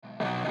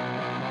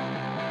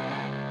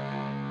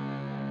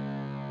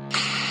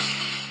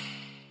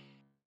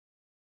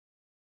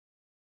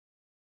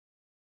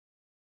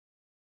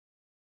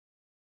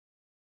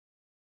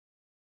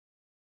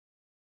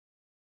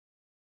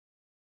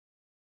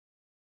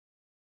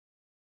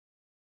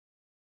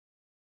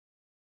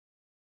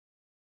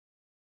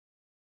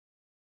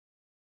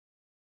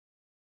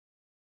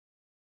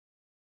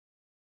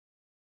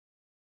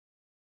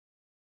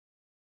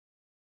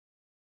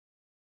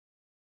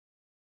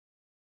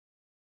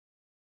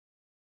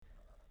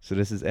So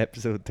this is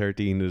episode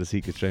 13 of the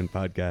Secret Strength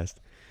podcast.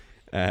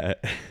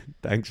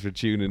 Thanks for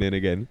tuning in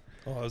again.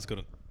 Oh, that was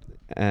good.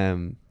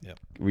 Yep.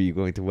 Were you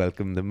going to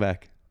welcome them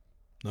back?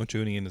 No,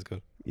 tuning in is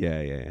good.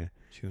 Yeah.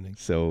 Tuning.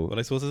 So, But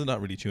I suppose it's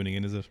not really tuning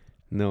in, is it?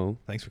 no.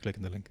 Thanks for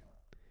clicking the link.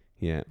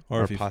 Yeah. Or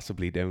Or if you've-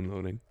 possibly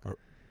downloading,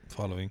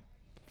 Following.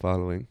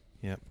 following.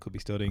 Yeah, could be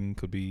studying,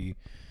 could be...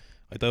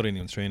 I doubt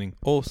anyone's training.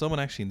 Oh, someone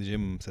actually in the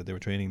gym said they were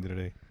training the other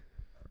day.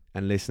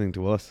 And listening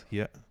to us.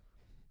 Yeah.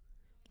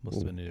 Must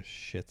have Oh. been a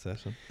shit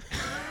session.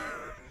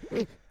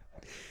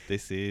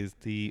 This is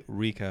the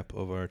recap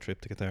of our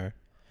trip to Qatar.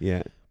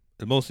 Yeah.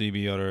 It'll mostly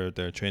be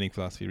their training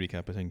philosophy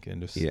recap, I think,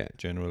 and just Yeah.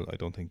 general. I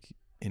don't think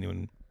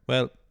anyone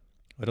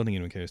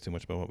cares too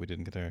much about what we did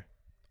in Qatar.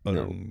 Other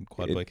No, than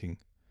quad it- biking.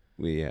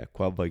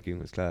 Quad biking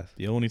was class.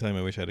 The only time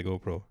I wish I had a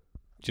GoPro.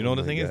 Do you know Oh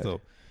the my thing is God.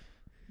 though?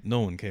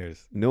 No one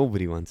cares.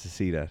 Nobody wants to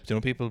see that. Do you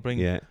know people bring...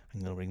 Yeah. I'm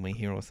going to bring my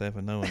Hero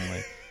 7 now on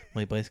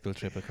my bicycle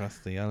trip across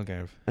the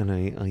Algarve. And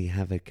I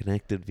have it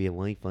connected via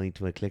Wi-Fi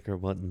to a clicker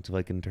button so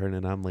I can turn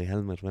it on my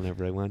helmet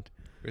whenever I want.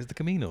 Where's the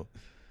Camino?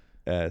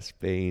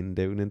 Spain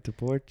down into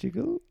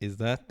Portugal. Is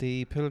that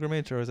the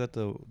pilgrimage or is that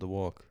the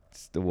walk?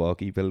 It's the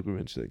walkie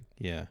pilgrimage thing.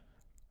 Yeah.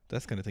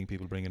 That's the kind of thing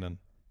people bringing in.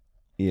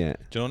 Yeah.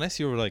 Do you know, unless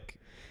you were like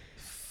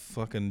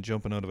fucking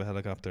jumping out of a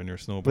helicopter and you're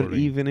snowboarding. But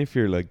even if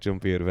you're like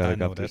jumping out of a I know,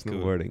 helicopter that's cool.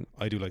 snowboarding,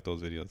 I do like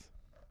those videos.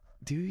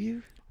 do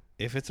you?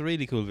 If it's a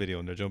really cool video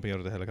and they're jumping out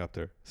of the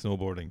helicopter,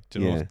 snowboarding, do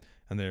you know, Yeah.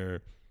 and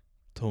they're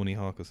Tony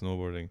Hawk of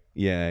snowboarding,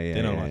 Yeah.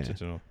 then I'll yeah, watch yeah.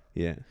 it, you know.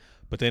 Yeah.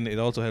 But then it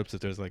also helps if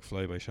there's like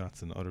flyby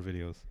shots and other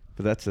videos.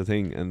 But that's the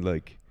thing, and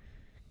like,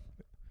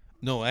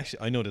 No,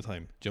 actually, I know the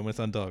time. Do you know when it's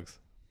on dogs?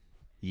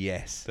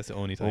 yes. That's the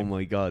only Oh time.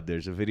 my God!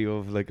 There's a video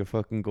of like a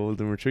fucking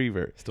golden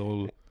retriever.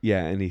 Stole.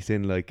 Yeah, and he's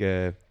in like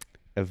a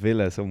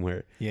villa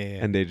somewhere, Yeah.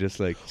 and they just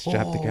like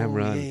strap the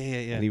camera on,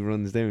 Yeah. and he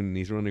runs down, and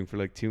he's running for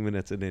like 2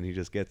 minutes, and then he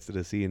just gets to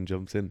the sea and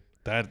jumps in.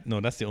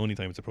 That's the only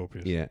time it's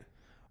appropriate. Yeah.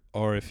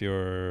 Or if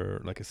you're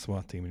like a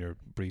SWAT team and you're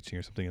breaching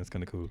or something, that's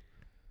kind of cool.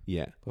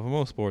 Yeah. But for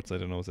most sports, I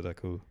don't know, is it that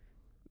cool?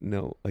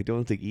 No, I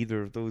don't think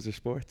either of those are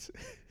sports.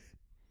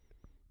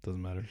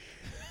 Doesn't matter.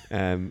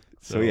 So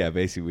So- yeah,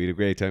 basically we had a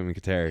great time in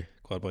Qatar.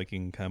 Quad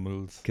biking,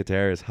 camels,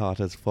 Qatar is hot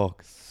as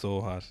fuck.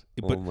 so hot.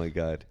 Oh But my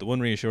God. the one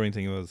reassuring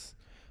thing was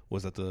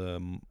that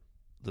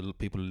the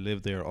people who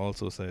live there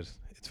also said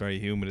it's very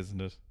humid,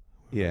 isn't it?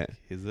 We're Yeah. like,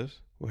 is it?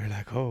 We're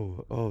like,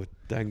 oh,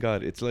 thank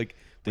God. It's like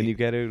when you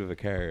get out of a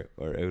car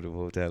or out of a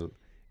hotel,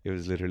 it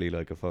was literally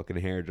like a fucking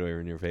hairdryer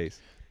in your face.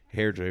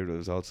 Hairdryer that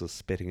was also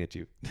spitting at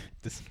you.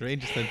 The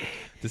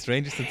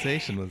strangest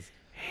sensation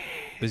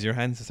was your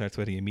hands start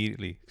sweating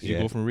immediately. 'Cause you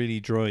Yeah. go from a really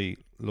dry,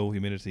 low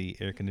humidity,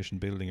 air conditioned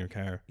building or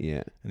car,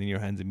 Yeah. and then your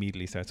hands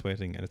immediately start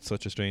sweating, and it's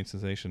such a strange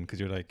sensation because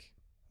you're like,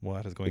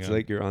 what is going It's on?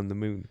 like you're on the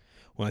moon.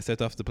 When I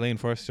stepped off the plane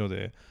first, you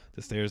know,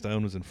 the stairs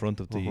down was in front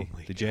of the Oh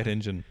my jet God.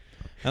 engine,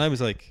 and I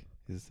was like,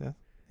 is that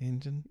the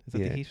engine? Is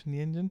that Yeah. the heat from the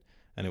engine?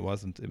 And it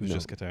wasn't. It was No.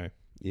 just Qatar.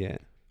 Yeah.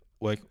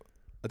 Like,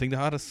 I think the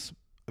hottest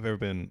I've ever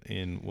been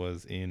in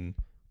was in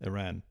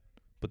Iran,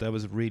 but that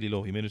was really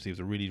low humidity. It was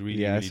a really,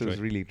 really, Yeah, really so it dry. was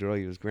really dry.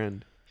 It was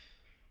grand.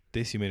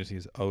 This humidity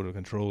is out of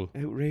control.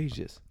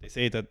 Outrageous. They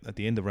say that at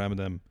the end of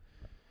Ramadan,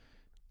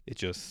 it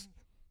just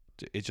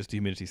the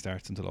humidity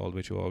starts until all the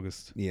way through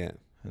August, Yeah.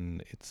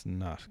 and it's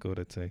not good,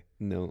 I'd say.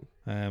 No.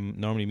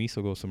 Normally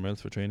Miso goes somewhere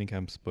else for training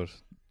camps, but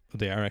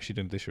they are actually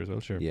doing it this year as well,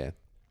 sure. Yeah.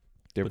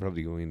 They're But-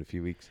 probably going in a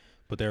few weeks.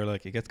 But they're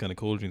like, it gets kind of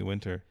cold during the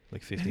winter,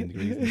 like 15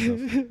 degrees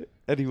and stuff.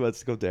 And he wants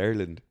to go to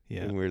Ireland.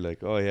 Yeah. And we're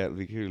like, oh yeah, it'll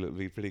be cool. It'll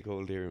be pretty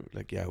cold here.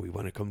 Like, yeah, we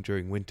want to come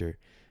during winter,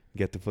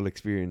 get the full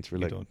experience. We're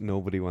You like, don't.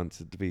 nobody wants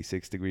it to be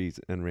 6 degrees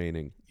and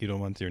raining You don't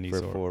want your knees for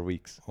sore 4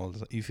 weeks. all the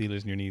time. You feel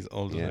it in your knees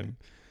all the Yeah. time.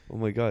 Oh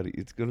my God,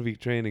 it's going to be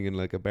training in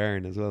like a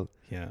barn as well.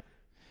 Yeah.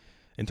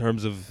 In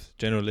terms of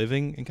general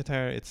living in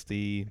Qatar, it's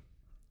the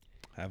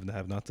have and the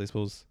have-nots, I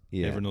suppose.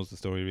 Yeah. Everyone knows the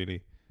story,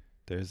 really.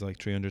 There's like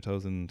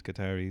 300,000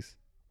 Qataris,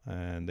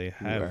 and they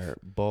Who have... are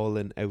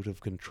balling out of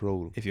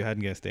control. If you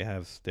hadn't guessed, they're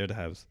the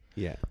haves.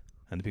 Yeah.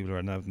 And the people who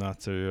are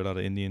have-nots are a lot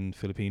of Indian,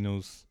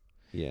 Filipinos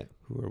Yeah.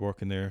 who are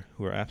working there,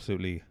 who are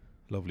absolutely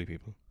lovely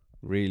people.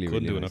 Really,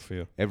 Couldn't really do nice. enough for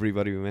you.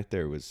 Everybody we met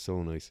there was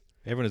so nice.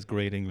 Everyone has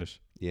great English.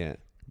 Yeah.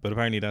 But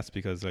apparently that's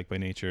because, like, by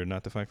nature,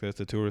 not the fact that it's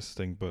a tourist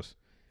thing, but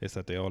it's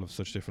that they all have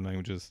such different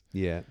languages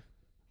Yeah.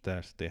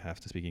 that they have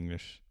to speak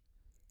English.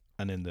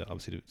 And then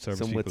obviously the service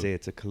Some people... would say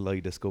it's a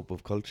kaleidoscope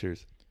of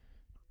cultures.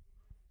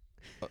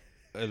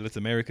 it's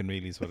American,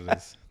 really, is what it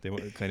is. They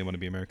kind of want to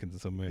be Americans in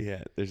some way.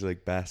 Yeah. There's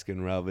like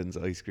Baskin Robbins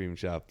ice cream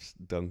shops,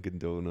 Dunkin'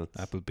 Donuts,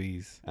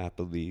 Applebee's.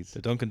 Applebee's.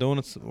 The Dunkin'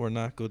 Donuts were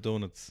not good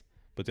donuts,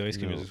 but the ice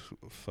cream No. is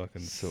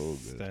fucking So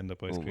good.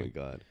 stand-up ice Oh cream. my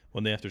God.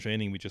 One day after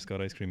training, we just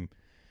got ice cream.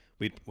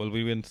 We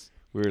went...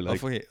 We were like,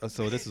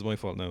 so this is my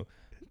fault now.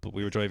 But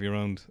we were driving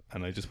around,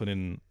 and I just went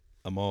in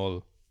a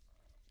mall,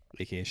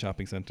 aka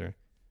shopping centre,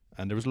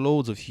 and there was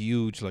loads of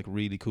huge, like,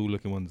 really cool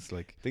looking ones.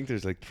 Like, I think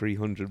there's like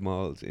 300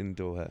 malls in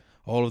Doha.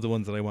 all of the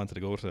ones that I wanted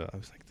to go to, I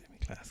was like,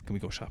 class, can we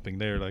go shopping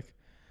there? Like,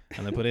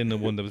 and I put in the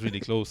one that was really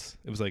close.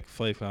 It was like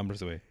 5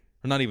 kilometers away,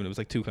 or not even. It was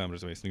like 2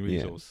 kilometers away, something really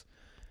Yeah. close.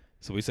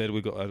 So we said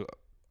we go.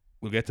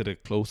 we'll get to the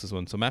closest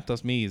one. So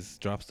Map.me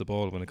drops the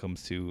ball when it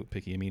comes to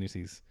picking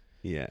amenities.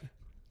 Yeah.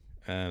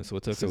 So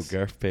it took So us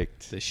Garth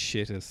picked the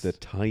shittest, the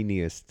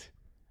tiniest,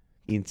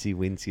 incy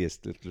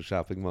wincyest little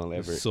shopping mall it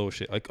was ever. so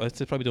shit. I'd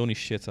say probably the only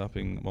shit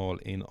shopping mall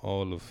in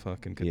all of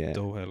fucking Yeah.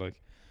 Doha.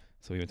 Like,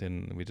 so we went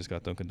in and we just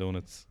got Dunkin'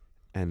 Donuts.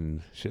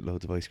 And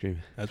shitloads of ice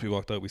cream. As we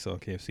walked out, we saw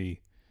KFC,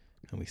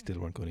 and we still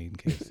weren't going to eat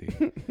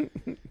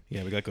KFC.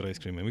 Yeah, we got good ice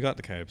cream, and we got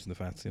the carbs and the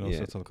fats, you know, Yeah.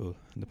 so it's all cool.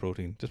 And the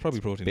protein, just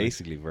probably protein.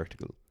 Basically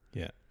vertical.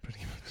 Yeah, pretty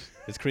much.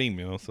 It's cream,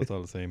 you know, so it's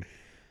all the same.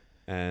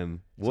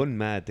 One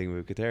mad thing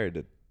with Qatar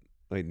that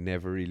I'd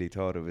never really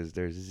thought of is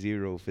there's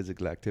zero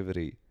physical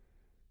activity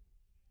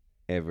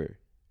ever.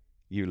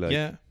 You're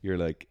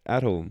like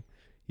at home,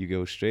 you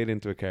go straight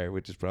into a car,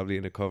 which is probably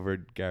in a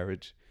covered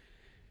garage,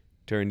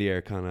 turn the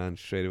aircon on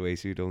straight away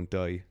so you don't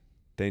die.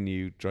 Then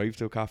you drive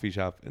to a coffee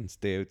shop and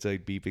stay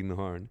outside beeping the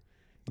horn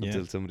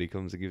until somebody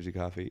comes and gives you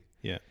coffee.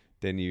 Yeah.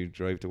 Then you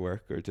drive to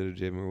work or to the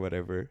gym or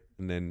whatever,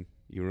 and then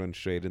you run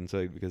straight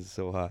inside because it's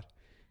so hot.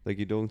 Like,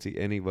 you don't see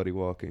anybody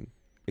walking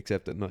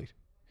except at night.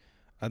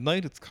 At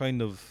night, it's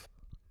kind of,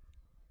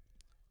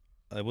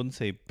 I wouldn't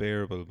say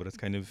bearable, but it's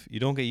kind of, you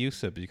don't get used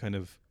to it, but you kind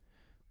of,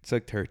 It's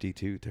like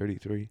 32,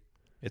 33.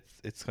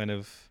 it's kind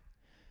of,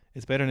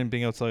 it's better than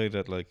being outside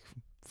at like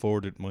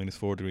minus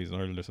 4 degrees in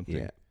Ireland or something.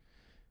 Yeah.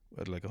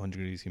 At like 100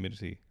 degrees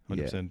humidity,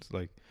 100%.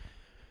 Like,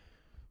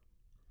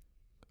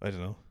 I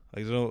don't know.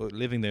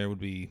 Living there would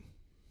be,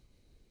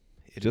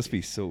 It'd just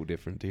be so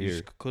different to you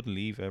here. just couldn't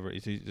leave ever.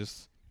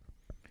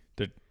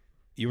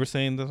 You were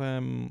saying that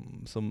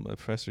a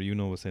professor you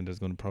know was saying there's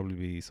going to probably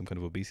be some kind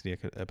of obesity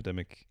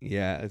epidemic.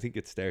 Yeah, I think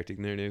it's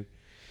starting there now.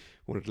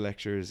 One of the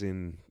lecturers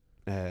in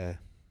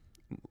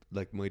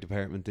like my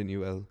department in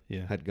UL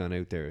Yeah. had gone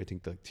out there, I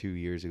think like 2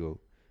 years ago,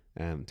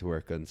 to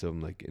work on some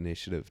like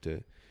initiative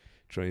to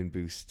try and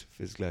boost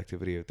physical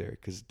activity out there,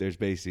 because there's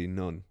basically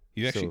none.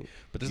 You actually, So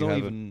but there's you not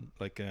have even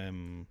like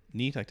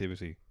neat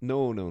activity.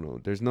 no,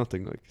 there's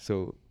nothing. Like,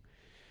 so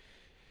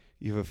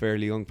you have a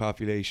fairly young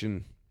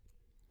population,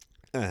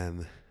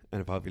 and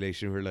a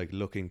population who are like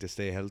looking to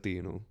stay healthy,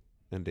 you know,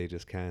 and they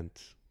just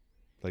can't,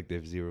 like, they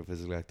have zero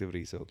physical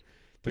activity, so they're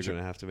But you're-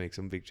 going to have to make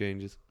some big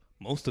changes.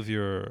 Most of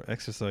your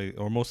exercise,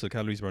 or most of the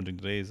calories burned in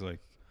the day, is like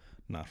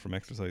not from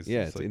exercise.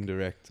 Yeah, it's like,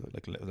 indirect.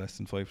 like less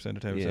than 5% or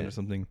 10% Yeah. or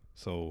something.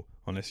 So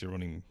unless you're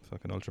running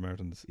fucking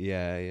ultramarathons,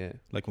 Yeah.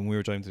 like when we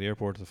were driving to the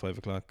airport at 5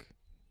 o'clock,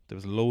 there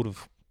was a load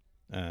of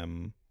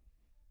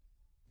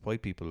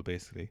white people,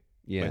 basically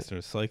Yeah.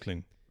 Westerners,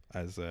 cycling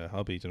as a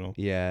hobby, you know.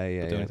 Yeah.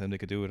 But the only time they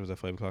could do it was at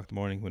 5 o'clock in the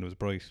morning when it was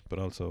bright, but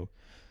also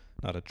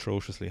not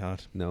atrociously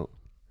hot. No.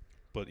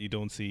 But you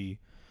don't see,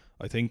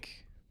 I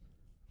think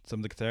some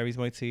of the Qataris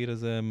might see it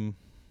as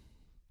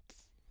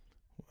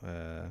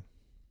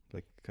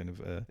like kind of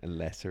A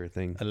lesser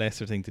thing. a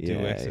lesser thing to do, Yeah,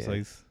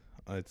 exercise.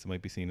 It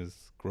might be seen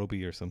as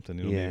grubby or something,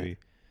 you know, Yeah. maybe.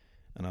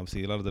 And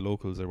obviously a lot of the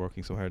locals are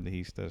working so hard in the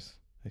heat that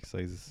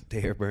exercise is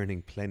They are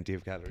burning plenty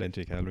of calories.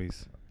 plenty of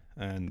calories.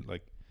 And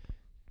like,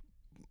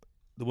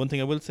 the one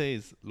thing I will say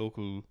is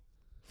local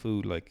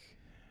food, like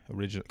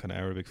original kind of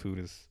Arabic food,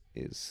 is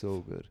Is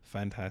so good.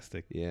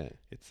 fantastic. Yeah.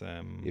 It's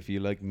If you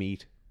like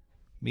meat,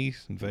 meat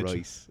and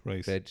rice,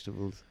 rice.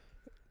 vegetables.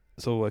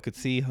 So I could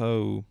see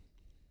how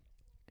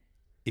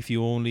if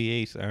you only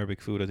ate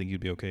Arabic food, I think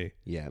you'd be okay.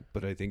 Yeah,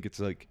 but I think it's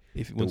like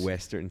If the once,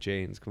 Western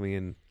chains coming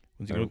in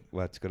once you are go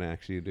what's going to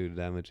actually do the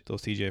damage.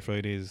 those TJ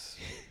Fridays,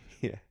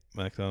 Yeah.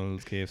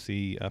 McDonald's,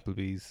 KFC,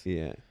 Applebee's,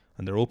 Yeah.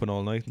 and they're open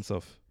all night and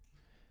stuff.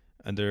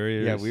 And there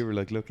is Yeah, we were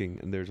like looking,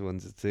 and there's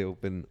ones that stay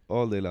open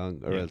all day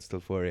long or Yeah. else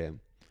till 4 a.m.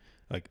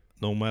 like,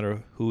 no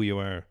matter who you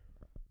are,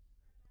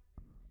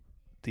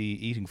 the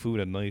eating food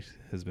at night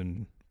has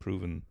been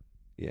proven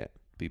Yeah.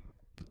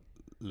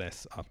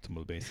 less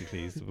optimal,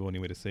 basically, is the only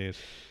way to say it.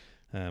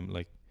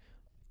 Like,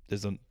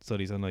 there's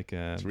studies on like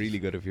It's really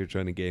good if you're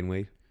trying to gain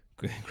weight.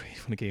 great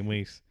when to gain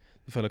weight.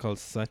 A fella called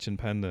Sachin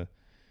Panda,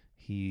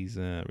 he's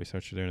a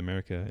researcher there in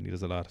America, and he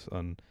does a lot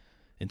on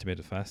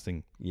intermittent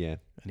fasting. Yeah.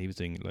 And he was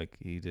doing, like,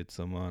 he did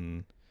some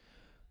on,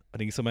 I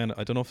think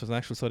I don't know if it's an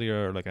actual study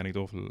or like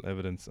anecdotal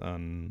evidence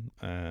on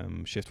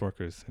shift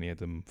workers, and he had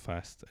them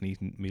fast and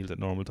eating meals at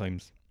normal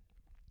times.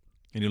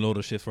 And you know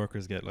those shift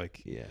workers get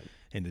like Yeah.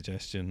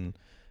 indigestion,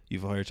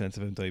 you've a higher chance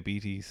of having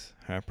diabetes,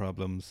 heart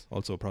problems,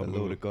 also A probable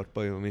load of gut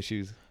biome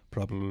issues.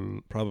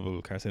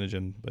 probable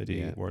carcinogen by the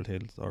Yeah. World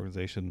Health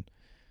Organization.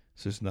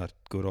 So it's not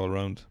good all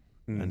around.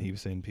 Mm. And he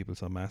was saying people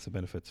saw massive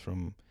benefits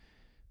from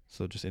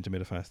just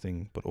intermittent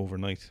fasting, but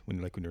overnight when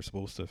you're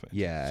supposed to.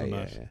 Yeah, so yeah,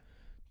 not yeah.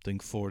 doing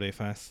 4-day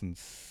fasts and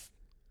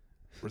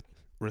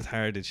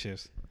retarded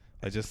shit.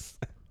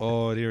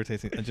 It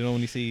irritates me. And you know,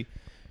 when you see,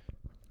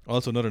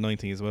 also another 9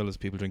 thing as well is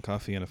people drink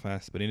coffee and a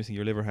fast, but anything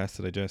your liver has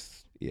to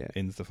digest Yeah.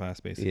 ends the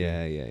fast, basically.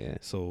 Yeah.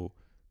 So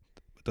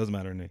it doesn't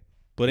matter anyway.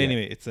 But Yeah.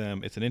 anyway, it's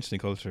an interesting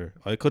culture.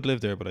 I could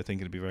live there, but I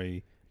think it'd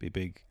be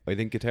big I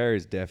think Qatar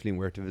is definitely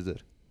worth a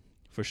visit.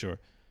 for sure.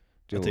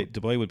 Do I'd you say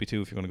Dubai would be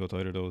too if you're going to go to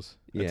either of those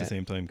at Yeah. the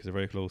same time, because they're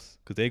very close.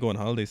 Because they go on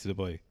holidays to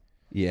Dubai,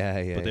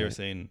 Yeah. but they were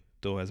saying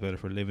Doha is better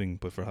for living,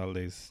 but for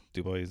holidays,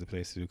 Dubai is the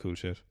place to do cool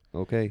shit.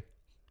 Okay.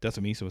 That's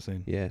what Misa was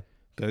saying. Yeah.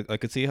 I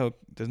could see how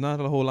there's not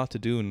a whole lot to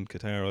do in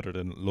Qatar other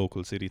than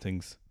local city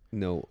things.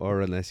 No,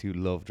 or unless you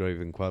love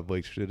driving quad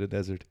bikes through the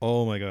desert.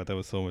 Oh my god, that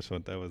was so much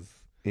fun.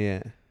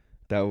 Yeah,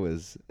 that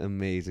was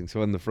amazing.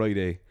 So on the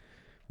Friday,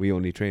 we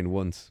only trained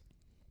once,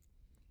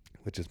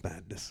 which is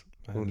madness.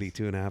 Only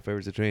 2.5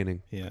 hours of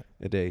training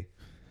a day.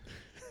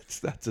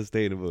 It's not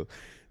sustainable.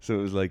 So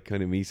it was like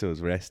kind of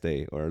Miso's rest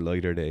day or a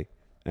lighter day.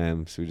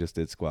 So we just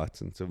did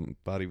squats and some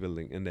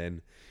bodybuilding and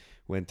then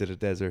went to the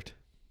desert.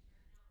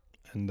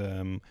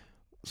 And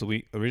so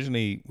we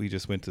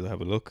just went to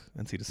have a look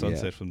and see the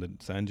sunset from the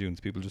sand dunes.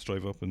 People just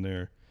drive up in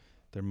their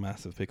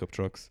massive pickup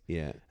trucks.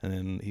 Yeah. And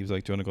then he was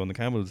like, "Do you want to go on the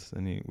camels?"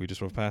 And we just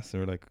drove past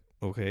and we were like,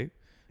 "Okay."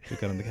 We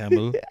got on the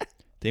camel.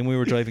 Then we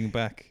were driving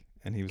back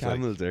and he was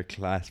camels are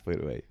class, by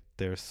the way.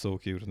 They're so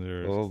cute and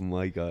they're oh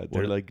my god,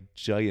 they're like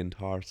giant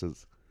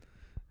horses.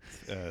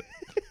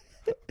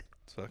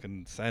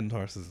 Fucking sand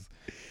horses.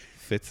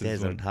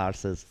 Desert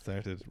horses.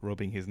 Started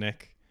rubbing his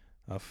neck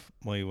off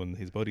my one,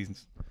 his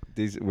buddies.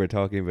 We're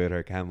talking about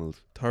our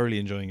camels. Thoroughly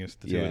enjoying it,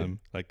 the two of them.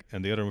 Like,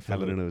 and the other one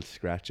having a little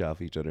scratch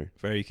off each other.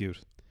 Very cute.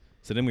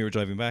 So then we were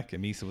driving back,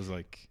 and Misa was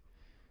like,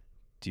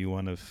 "Do you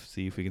want to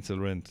see if we can still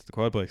rent the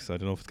quad bikes? I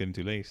don't know if it's getting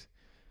too late."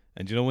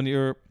 And you know when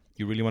you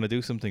really want to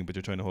do something, but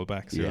you're trying to hold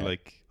back. So you're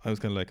like, I was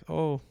kind of like,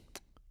 "Oh,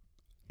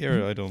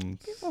 yeah, I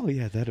don't." Oh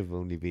yeah, that'd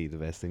only be the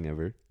best thing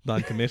ever.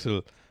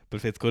 Non-committal,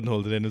 but Fitz couldn't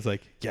hold it in. It was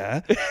like,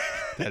 "Yeah,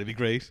 that'd be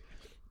great."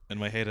 In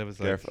my head, I was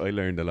like, I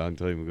learned a long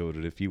time ago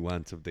that if you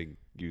want something,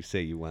 you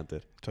say you want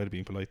it. Try to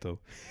be polite though.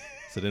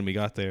 So then we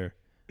got there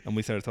and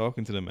we started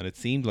talking to them, and it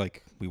seemed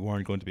like we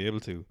weren't going to be able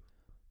to,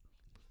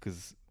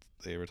 because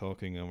they were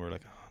talking and we were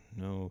like, "Oh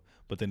no!"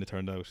 But then it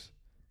turned out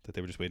that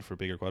they were just waiting for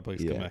bigger quad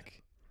bikes to come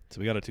back. So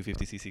we got our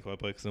 250cc quad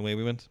bikes and away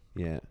we went.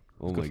 Yeah.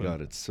 Oh my god,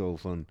 it's so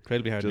fun.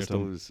 Incredibly hard. Just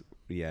those,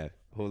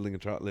 holding a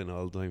throttle in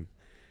all the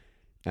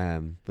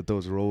time. But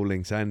those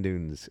rolling sand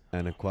dunes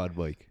and a quad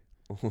bike.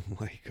 Oh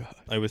my god!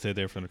 I would stay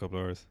there for a couple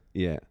of hours.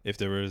 Yeah. If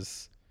the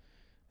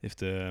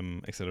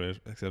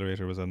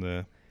accelerator was on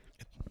the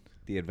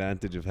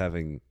advantage of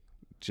having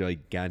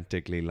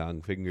gigantically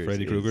long fingers.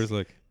 Freddy Krueger's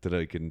like that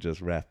I can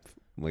just wrap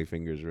my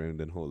fingers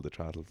around and hold the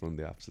throttle from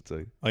the opposite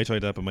side. I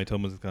tried that, but my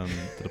thumb has gone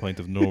to the point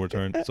of no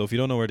return. So if you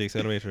don't know where the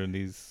accelerator in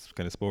these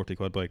kind of sporty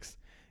quad bikes,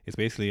 it's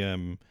basically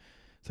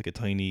it's like a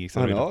tiny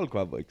accelerator. On all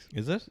quad bikes.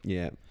 Is it?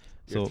 Yeah.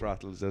 Your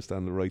throttle's just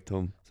on the right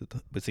thumb. So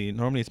but see,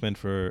 normally it's meant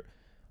for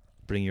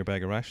bring your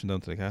bag of ration down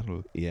to the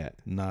cattle. Yeah.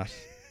 Not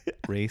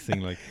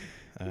racing like.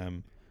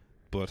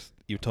 But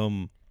your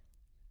thumb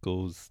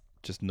goes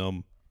just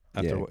numb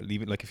after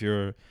leaving. Like if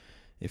you're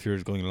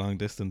going a long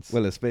distance.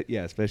 Well,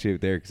 especially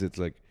out there because it's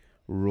like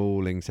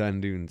rolling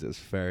sand dunes as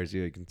far as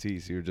you can see,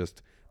 so you're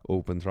just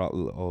open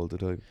throttle all the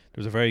time.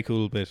 There's a very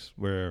cool bit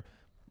where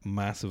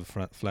massive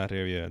flat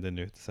area and then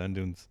there's the sand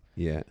dunes.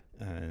 Yeah.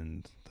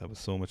 And that was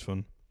so much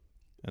fun.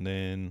 And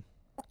then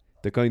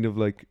the kind of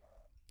like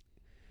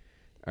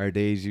our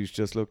days used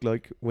to just look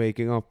like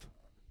waking up,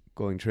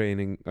 going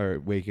training, or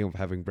waking up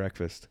having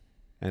breakfast,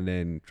 and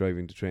then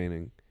driving to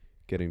training,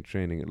 getting to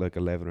training at like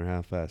 11 or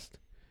half past.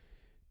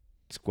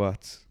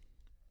 Squats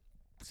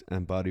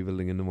and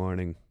bodybuilding in the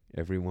morning,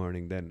 every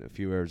morning, then a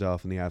few hours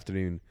off in the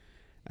afternoon,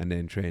 and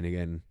then train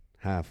again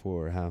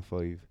 4:30,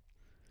 5:30.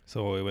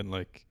 So I went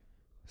like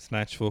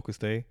snatch focus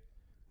day,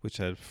 which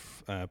had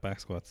back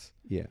squats.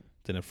 Yeah.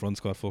 Then a front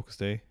squat focus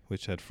day,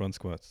 which had front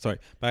squats. Sorry,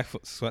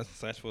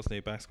 snatch focus day,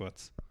 back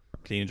squats.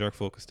 Clean and jerk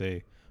focus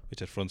day, which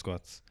had front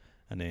squats.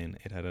 And then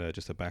it had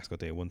just a back squat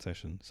day, one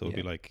session. So it'd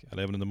be like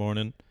 11 in the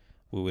morning,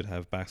 we would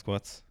have back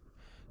squats.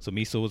 So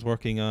Miso was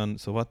working on,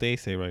 so what they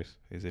say, right,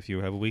 is if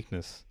you have a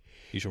weakness,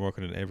 you should work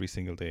on it every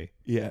single day.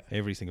 Yeah.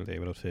 Every single day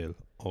without fail,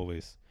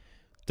 always.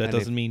 That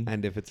doesn't mean...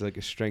 And if it's like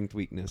a strength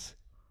weakness,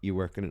 you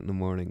work on it in the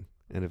morning.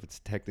 And if it's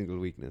technical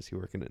weakness, you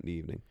work on it in the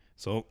evening.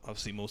 So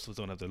obviously most of us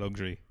don't have the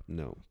luxury.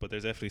 No. But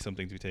there's definitely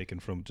something to be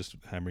taken from just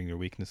hammering your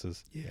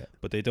weaknesses. Yeah.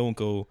 But they don't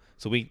go...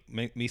 So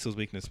Miso's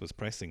weakness was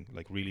pressing,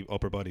 like really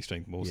upper body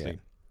strength mostly. Yeah.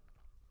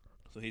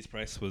 So his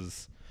press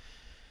was...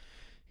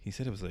 He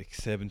said it was like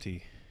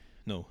 70...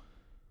 No.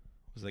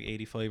 It was like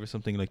 85 or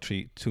something like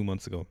 2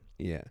 months ago.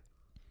 Yeah.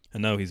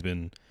 And now he's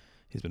been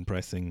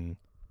pressing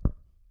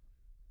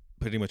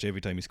pretty much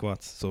every time he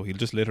squats. So he'll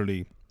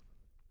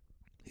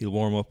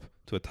warm up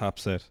to a top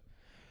set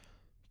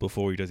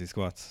before he does his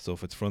squats. So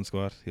if it's front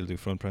squat, he'll do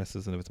front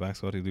presses, and if it's back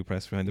squat, he'll do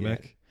press behind the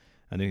back.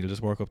 And then he'll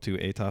just work up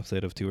to a top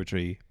set of 2 or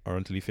 3, or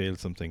until he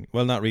fails something.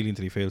 Well, not really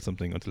until he fails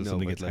something, until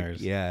something gets hard.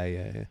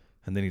 Yeah.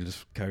 And then he'll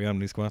just carry on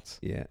with his squats.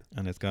 Yeah.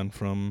 And it's gone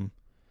from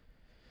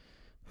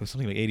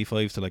something like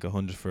 85 to like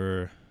 100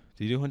 for...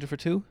 Did you do 100 for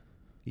 2?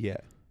 Yeah,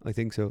 I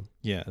think so.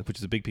 Yeah, which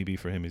is a big PB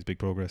for him. It's big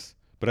progress.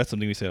 But that's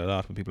something we say a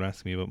lot when people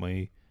ask me about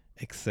my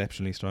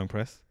exceptionally strong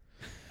press.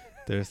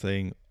 They're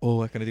saying, "Oh,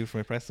 what can I do for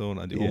my press zone?"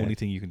 And the only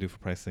thing you can do for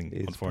pressing,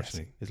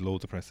 unfortunately, is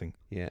loads of pressing.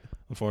 Yeah.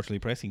 Unfortunately,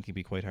 pressing can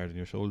be quite hard on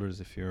your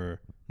shoulders if you're,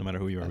 no matter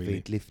who you are, a really.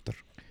 weightlifter.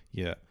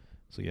 Yeah.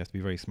 So you have to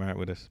be very smart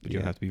with it, but you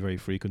Yeah. have to be very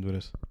frequent with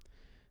it.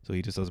 So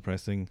he just does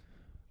pressing,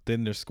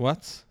 Then there's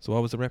squats. So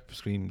what was the rep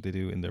scheme they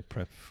do in their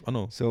prep? Oh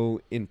no.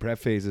 So in prep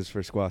phases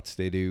for squats,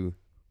 they do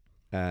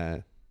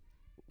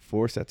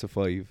 4 sets of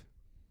 5.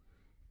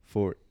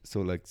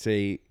 So like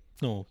say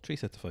No, 3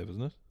 sets of 5,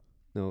 isn't it?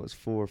 no, it's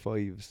 4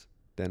 5s,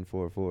 then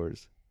 4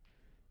 4s,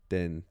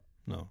 then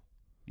No.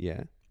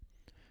 yeah.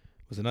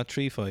 Was it not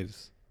 3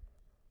 5s,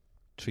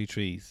 3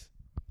 3s,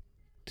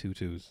 2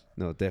 2s?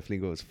 No, it definitely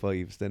goes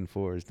 5s, then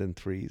 4s, then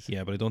 3s.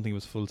 Yeah, but I don't think it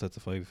was full sets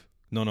of 5.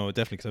 No,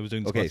 definitely, because I was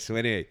doing Okay, squats. so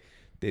anyway,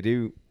 they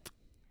do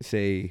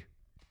say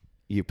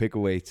you pick a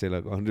weight, say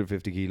like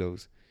 150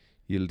 kilos,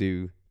 you'll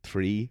do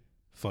 3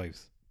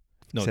 5s.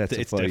 No, sets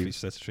it's of 5. definitely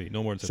sets of 3.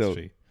 No more than sets of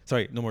 3.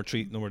 Sorry, no more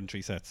than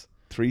 3 sets.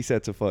 3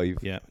 sets of 5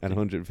 Yeah. and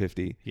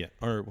 150 Yeah,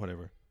 or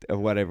whatever. of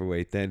whatever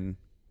weight. Then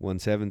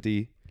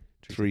 170,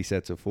 3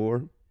 sets of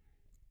 4.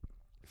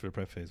 For the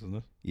prep phase, wasn't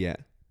it? Yeah.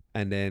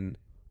 And then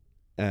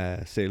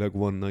say like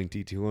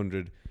 190,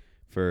 200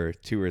 for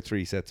 2 or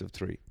 3 sets of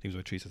 3. He was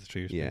about 3 sets of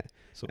 3 or something. Yeah.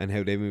 So And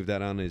how they move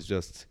that on is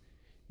just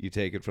you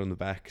take it from the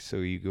back. So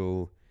you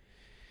go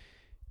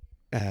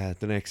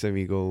the next time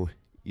you go,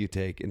 you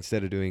take,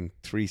 instead of doing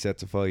 3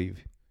 sets of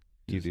 5,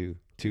 you do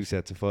 2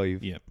 sets of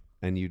 5. Yeah.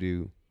 And you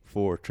do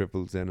 4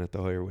 triples then at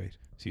the higher weight.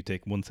 So you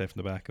take 1 set from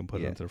the back and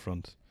put it onto the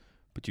front,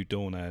 but you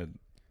don't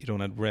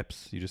add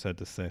reps. You just add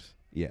the set.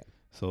 Yeah.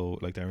 So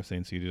like Darren was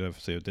saying, so you did have,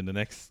 so then the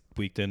next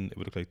week then it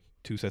would look like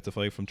 2 sets of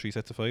 5 from 3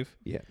 sets of 5.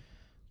 Yeah.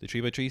 The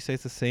 3x3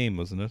 stays the same,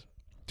 wasn't it?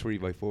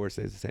 3x4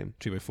 stays the same.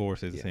 3x4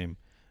 stays the same,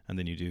 and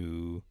then you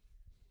do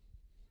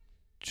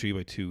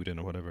 3x2 then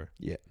or whatever.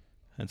 Yeah.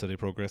 And so they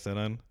progress that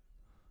on.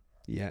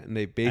 Yeah, and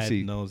they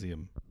basically ad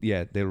nauseum.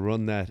 Yeah, they'll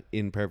run that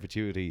in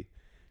perpetuity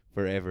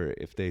forever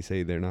if they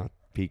say they're not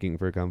peaking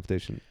for a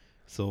competition.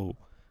 So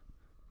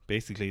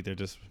basically they're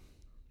just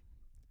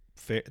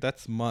fair.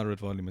 That's moderate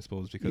volume, I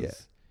suppose,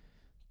 because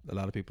a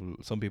lot of people,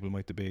 some people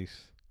might debate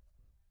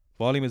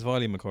volume is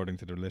volume according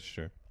to the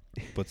literature,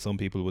 but some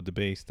people would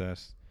debate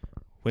that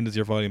when does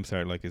your volume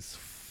start? Like, is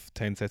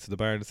 10 sets of the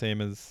bar the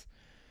same as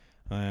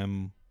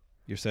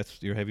your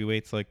sets, your heavy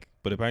weights? Like,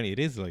 but apparently it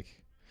is,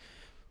 like,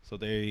 so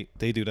they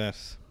do that.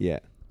 Yeah.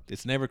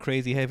 It's never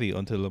crazy heavy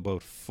until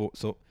about 4.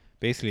 So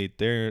basically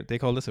they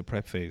call this a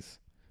prep phase,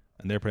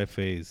 and their prep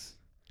phase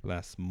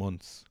lasts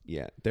months.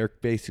 Yeah, they're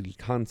basically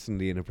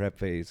constantly in a prep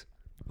phase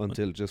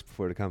until just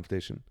before the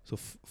competition. So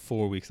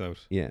 4 weeks out.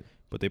 Yeah.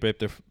 But they break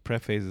their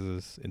prep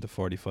phases into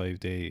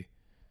 45-day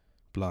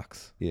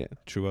blocks. Yeah.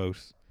 Throughout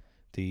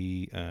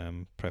the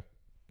prep,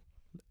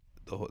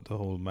 the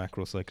whole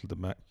macro cycle,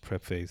 the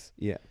prep phase.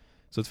 Yeah.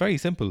 So it's very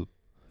simple.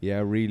 Yeah,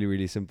 really,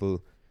 really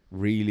simple.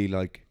 Really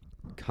like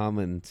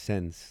common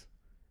sense,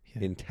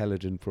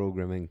 intelligent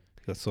programming.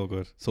 That's so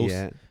good.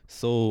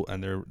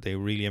 And they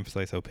really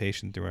emphasize how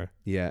patient they are.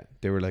 Yeah,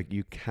 they were like,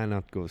 you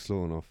cannot go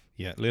slow enough.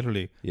 Yeah,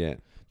 literally. Yeah,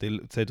 they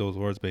said those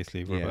words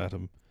basically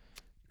verbatim.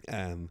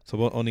 So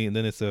what? And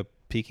then it's a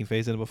peaking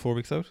phase in about 4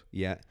 weeks out.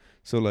 Yeah.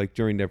 So like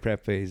during their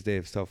prep phase, they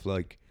have stuff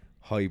like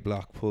high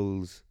block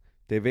pulls.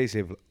 They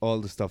basically have all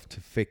the stuff to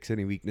fix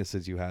any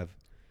weaknesses you have.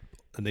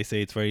 And they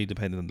say it's very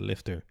dependent on the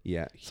lifter.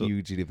 Yeah,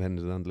 hugely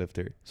dependent on the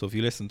lifter. So if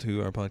you listen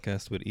to our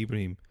podcast with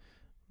Ibrahim,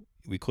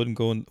 we couldn't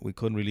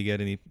really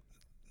get any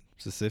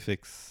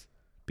specifics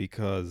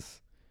because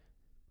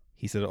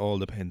he said it all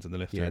depends on the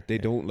lifter. Yeah, they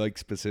don't like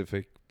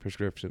specific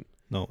prescription.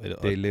 No,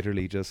 they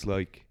literally just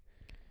like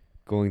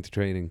going to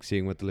training,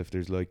 seeing what the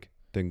lifter's like,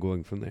 then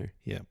going from there.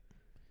 Yeah.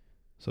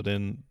 So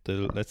then,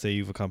 let's say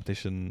you have a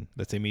competition.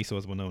 Let's say Miso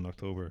has one now in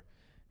October.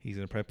 He's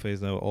in a prep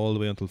phase now, all the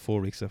way until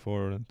 4 weeks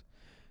before. And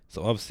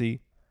so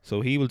obviously,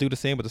 he will do the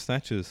same with the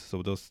snatches.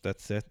 So that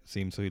set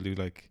seems, so he'll do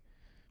like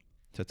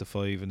sets of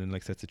 5 and then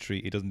like sets of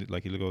 3. He doesn't do,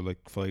 like, he'll go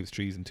like 5s,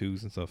 3s and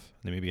 2s and stuff.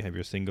 And then maybe have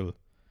your single,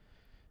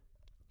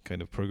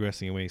 kind of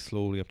progressing away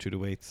slowly up through the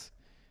weights.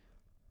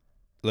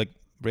 Like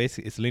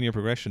basically, it's linear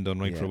progression done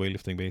for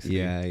weightlifting basically.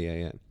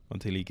 Yeah.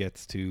 Until he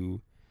gets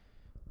to,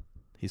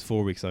 he's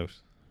 4 weeks out.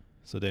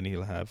 So then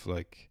he'll have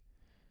like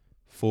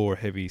 4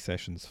 heavy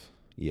sessions.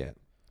 Yeah.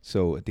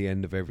 So at the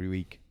end of every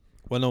week.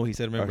 Well, no, he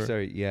said,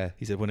 remember.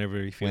 He said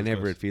whenever he feels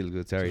whenever good. it feels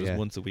good. So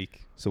once a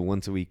week. So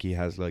once a week he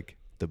has like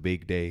the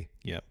big day.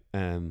 Yeah.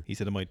 He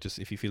said it might just,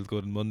 if he feels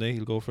good on Monday,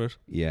 he'll go for it.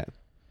 Yeah.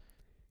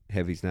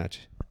 Heavy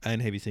snatch.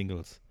 And heavy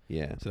singles.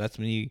 Yeah. So that's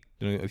when you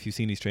know, if you've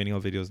seen these training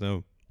hall videos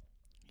now,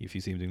 if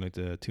you see him doing like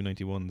the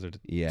 291s or the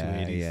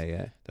 280s,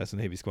 yeah. That's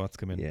when heavy squats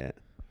come in. Yeah.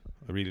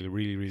 I really,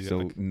 really, really so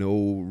like.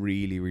 No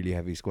really, really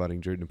heavy squatting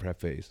during the prep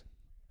phase.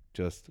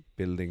 Just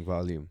building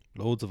volume.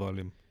 Loads of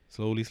volume.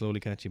 Slowly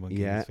catch him on.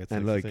 Yeah,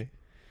 and like.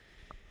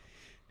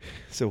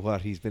 So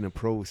what? He's been a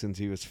pro since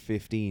he was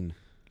 15.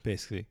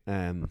 Basically.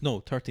 No,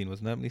 13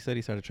 wasn't that when he said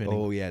he started training?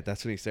 Oh yeah,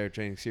 that's when he started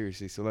training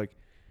seriously. So like,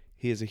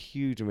 he has a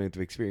huge amount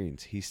of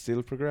experience. He's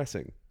still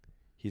progressing.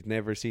 He's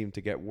never seemed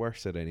to get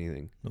worse at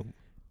anything. No.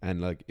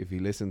 And like, if you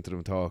listen to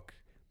them talk,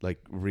 like,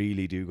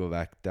 really do go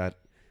back. That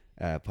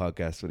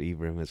podcast with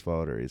Ibrahim, his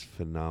father, is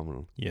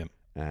phenomenal. Yeah.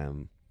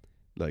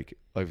 Like,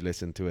 I've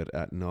listened to it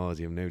ad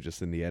nauseum now,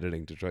 just in the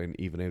editing to try and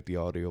even out the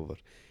audio, but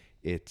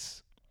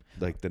it's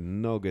like the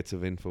nuggets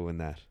of info in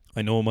that.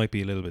 I know it might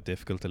be a little bit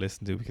difficult to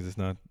listen to because it's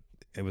not.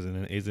 It was in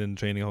a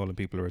training hall and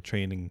people are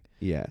training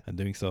and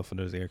doing stuff and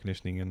there's air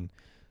conditioning and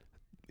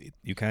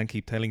you can't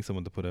keep telling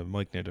someone to put a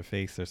mic near their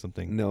face or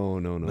something. No.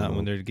 Not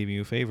when they're giving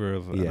you a favor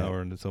of an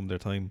hour and some of their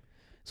time.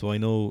 So I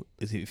know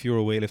if you're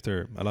a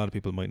weightlifter, a lot of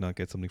people might not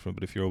get something from it,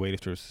 but if you're a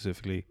weightlifter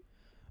specifically,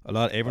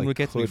 everyone would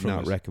get something from it. I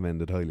could not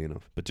recommend it highly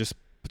enough. But just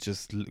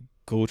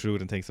go through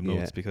it and take some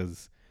notes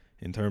because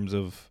in terms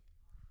of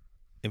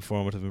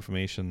informative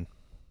information,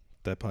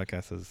 that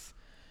podcast is...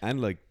 And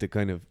like the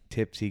kind of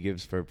tips he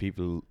gives for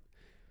people,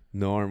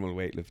 normal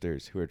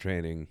weightlifters who are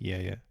training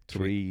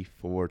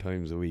 3-4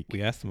 times a week.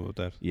 We asked him about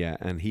that. Yeah,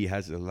 and he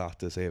has a lot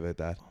to say about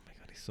that. Oh my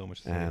God, he's so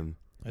much to say.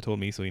 I told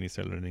me so he needs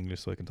to learn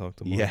English so I can talk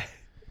to him more. Yeah.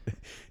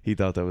 He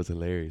thought that was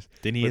hilarious.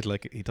 Then he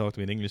talked to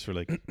me in English for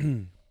like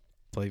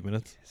 5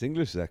 minutes. His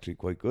English is actually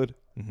quite good.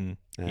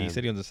 Mm-hmm. He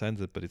said he understands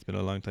it, but it's been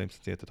a long time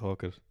since he had to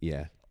talk it.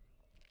 Yeah.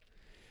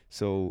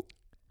 So,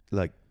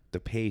 like,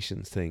 the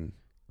patience thing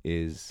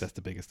that's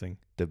the biggest thing.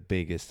 The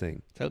biggest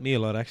thing. It's helped me a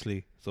lot,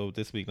 actually. So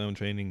this week now in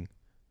training,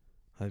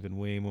 I've been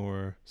way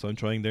more... So I'm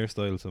trying their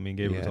style. So me and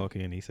Gabriel were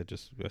talking and he said,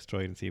 let's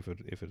try it and see if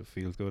it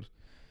feels good.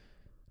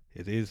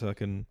 It is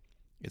fucking...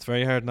 It's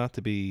very hard not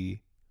to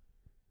be...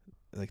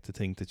 Like, to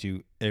think that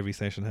every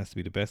session has to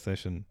be the best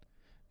session.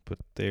 But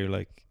they're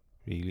like...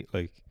 Really...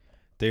 Like...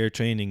 Their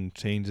training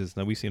changes.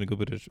 Now we've seen a good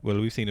bit of...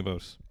 Well, we've seen a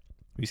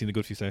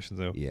good few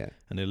sessions out. Yeah.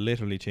 And it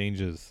literally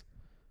changes...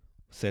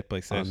 set by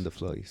set on the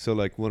fly. So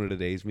like one of the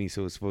days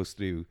Miso was supposed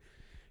to do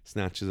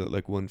snatches at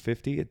like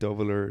 150, a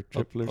double or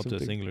triple or something. Up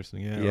to a single or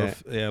something,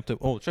 up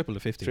to triple to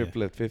 50.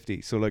 Triple at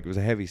 50. So like it was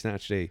a heavy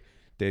snatch day.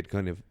 They'd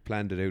kind of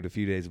planned it out a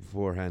few days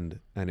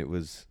beforehand and it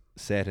was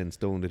set in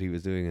stone that he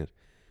was doing it.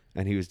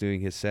 And he was doing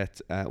his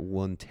sets at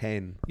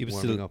 110. He was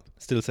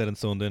still set in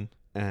stone then.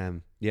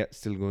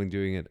 Still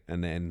doing it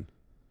and then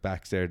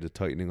back started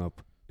tightening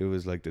up. It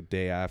was like the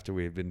day after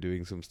we had been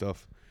doing some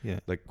stuff. Yeah.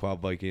 Like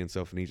quad biking and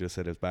stuff, and he just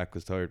said his back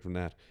was tired from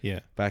that. Yeah.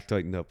 Back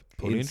tightened up.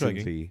 Pulling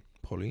instantly.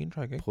 Pulling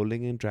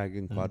and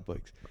dragging quad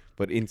bikes.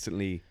 But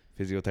instantly,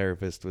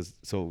 physiotherapist was...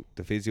 So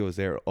the physio is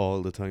there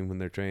all the time when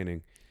they're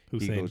training.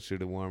 Hussein. He goes through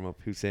the warm-up.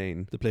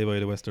 Hussein. The playboy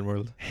of the Western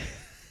world.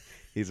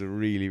 He's a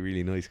really,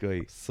 really nice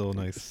guy. So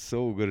nice.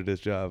 So good at his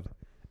job.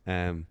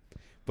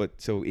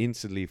 But so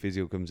instantly,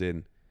 physio comes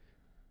in,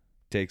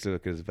 takes a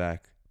look at his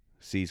back,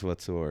 sees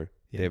what's sore.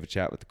 Yeah. They have a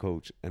chat with the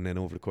coach, and then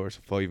over the course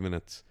of 5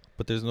 minutes...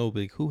 But there's no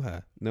big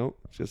hoo-ha. No,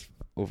 just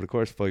over the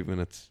course of 5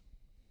 minutes,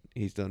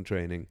 he's done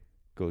training,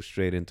 goes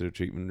straight into the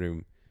treatment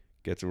room,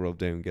 gets a rub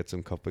down, gets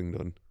some cupping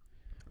done.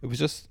 It was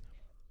just...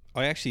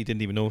 I actually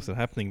didn't even notice it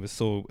happening. It was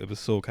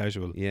so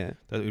casual. Yeah.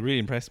 That it really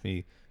impressed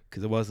me,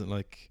 because it wasn't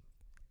like...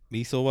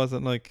 Miso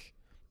wasn't like,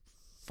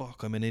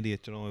 fuck, I'm an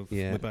idiot, you know,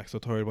 my back's so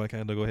tired, why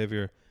can't I go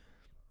heavier?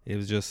 It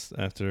was just,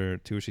 after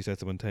 2 or 3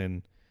 sets of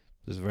 110,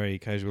 there's a very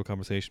casual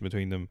conversation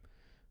between them.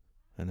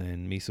 And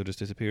then Miso just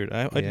disappeared.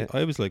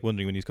 I was like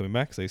wondering when he was coming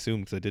back, because I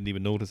assumed, because I didn't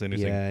even notice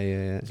anything.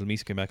 Yeah. So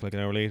Miso came back like an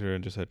hour later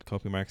and just had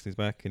copy marks in his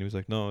back, and he was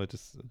like, no, it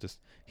just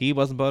he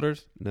wasn't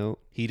bothered. No.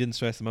 He didn't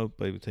stress him out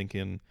by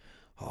thinking,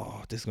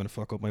 oh, this is going to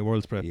fuck up my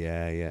world's prep.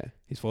 Yeah.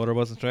 His father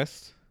wasn't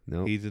stressed.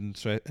 No. He didn't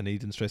stress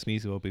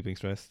Miso about being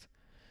stressed.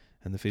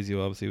 And the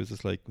physio obviously was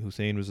just like,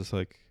 Hussein was just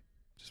like,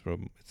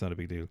 it's not a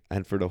big deal.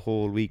 And for the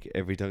whole week,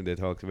 every time they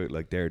talked about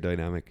like their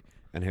dynamic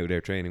and how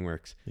their training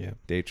works,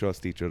 they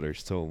trust each other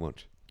so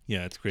much.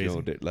 Yeah, it's crazy.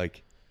 You know,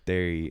 like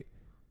they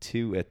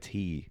to a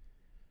T.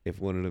 If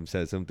one of them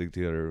says something to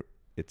the other,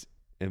 it's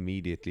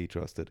immediately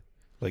trusted.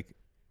 Like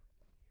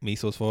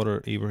Miso's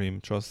father, Ibrahim,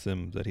 trusts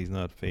him that he's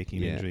not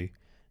faking injury,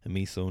 and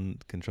Miso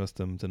can trust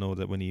him to know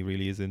that when he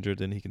really is injured,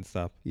 then he can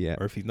stop. Yeah.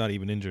 Or if he's not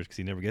even injured, because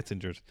he never gets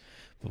injured,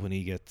 but when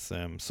he gets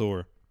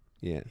sore,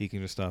 he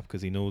can just stop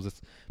because he knows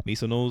it's...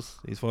 Miso knows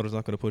his father's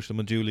not going to push him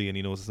unduly, and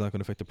he knows it's not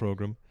going to affect the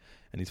program,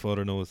 and his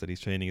father knows that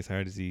he's training as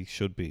hard as he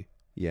should be.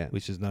 Yeah.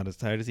 Which is not as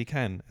hard as he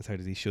can, as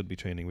hard as he should be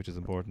training, which is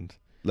important.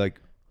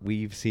 Like,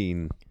 we've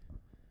seen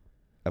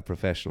a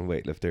professional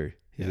weightlifter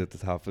who's at the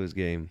top of his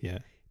game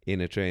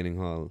in a training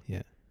hall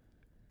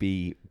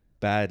be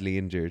badly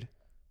injured,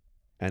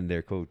 and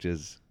their coach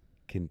is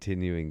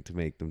continuing to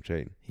make them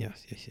train.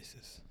 Yes.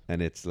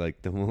 And it's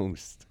like the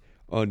most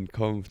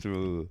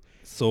uncomfortable.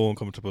 So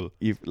uncomfortable.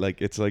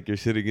 It's like you're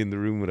sitting in the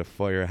room with a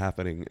fire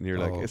happening, and you're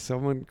like, is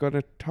someone going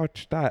to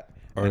touch that?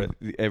 Or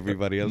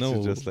everybody else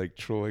is just like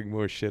throwing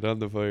more shit on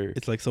the fire.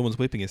 It's like someone's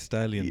whipping a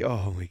stallion.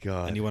 Oh my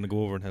god! And you want to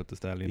go over and help the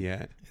stallion.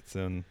 Yeah, it's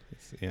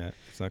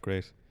not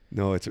great.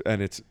 No,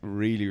 it's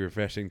really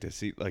refreshing to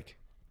see. Like,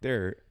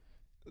 they're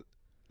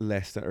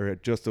less than, or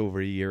just over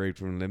a year out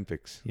from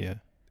Olympics. Yeah,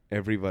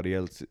 everybody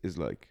else is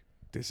like,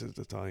 this is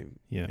the time.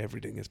 Yeah,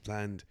 everything is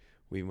planned.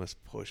 We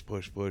must push,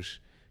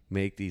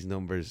 make these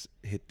numbers,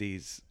 hit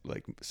these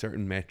like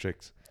certain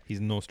metrics.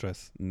 He's no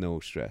stress.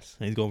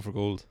 And he's going for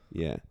gold.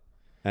 Yeah.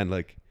 And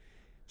like,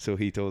 so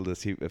he told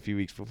us a few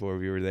weeks before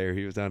we were there,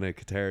 he was on a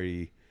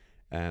Qatari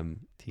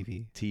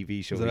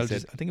TV show. I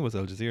think it was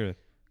Al Jazeera,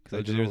 because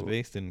Al Jazeera is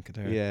based in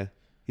Qatar. Yeah,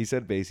 he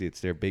said basically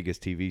it's their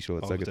biggest TV show.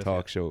 It's like a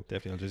talk show.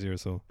 Definitely Al Jazeera.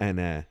 So,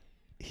 and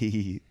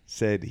he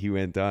said he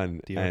went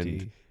on DRT.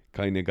 And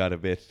kind of got a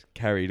bit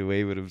carried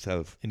away with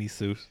himself in his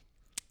suit.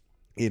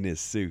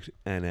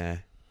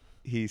 And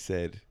he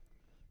said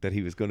that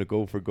he was going to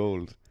go for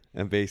gold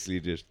and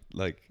basically just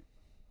like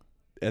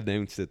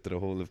announced it to the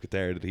whole of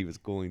Qatar that he was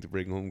going to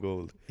bring home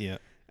gold. Yeah.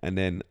 And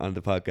then on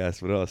the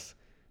podcast with us,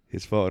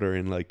 his father,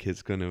 in like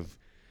his kind of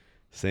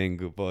saying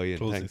goodbye and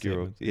Closing thank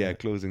you, statement,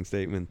 closing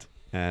statement,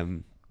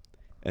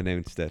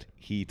 announced that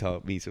he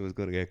thought Misa was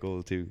going to get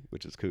gold too,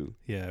 which is cool.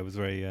 Yeah, it was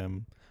very.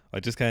 I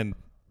just can't.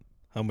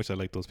 How much I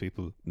like those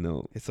people.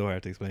 No, it's so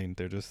hard to explain.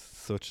 They're just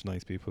such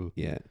nice people.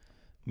 Yeah.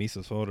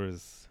 Misa's father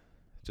is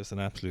just an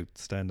absolute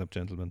stand-up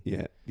gentleman.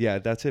 Yeah,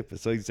 that's it.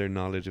 Besides their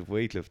knowledge of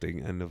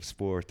weightlifting and of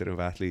sport and of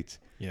athletes,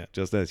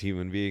 just as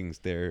human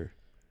beings, they're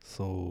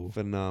so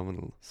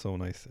phenomenal, so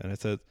nice. And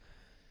it said,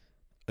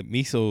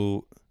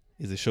 Miso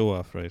is a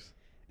show-off, right?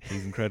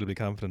 He's incredibly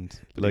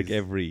confident, like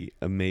every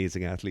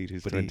amazing athlete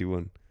who's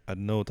 21. At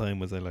no time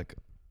was I like,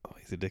 oh,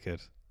 he's a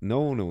dickhead.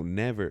 No,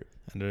 never.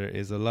 And there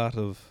is a lot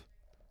of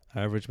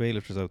average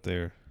weightlifters out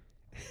there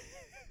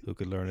who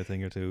could learn a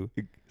thing or two.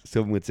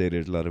 Some would say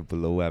there's a lot of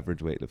below average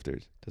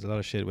weightlifters. There's a lot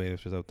of shit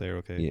weightlifters out there,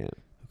 okay? Yeah.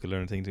 Who could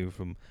learn a thing or two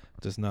from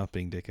just not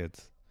being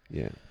dickheads.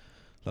 Yeah.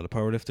 A lot of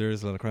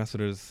powerlifters, a lot of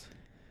crossfitters.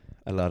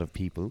 A lot of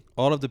people.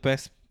 All of the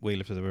best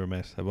weightlifters I've ever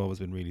met have always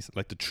been really,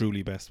 like the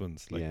truly best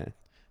ones. Like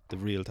the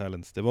real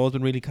talents. They've always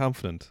been really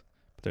confident,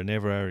 but they're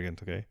never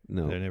arrogant, okay?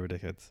 No. They're never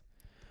dickheads.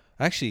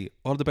 Actually,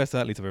 all the best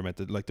athletes I've ever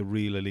met, like the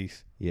real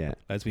elite. Yeah.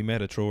 As we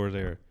met at Thrower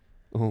there.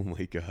 Oh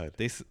my God.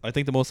 I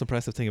think the most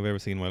impressive thing I've ever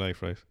seen in my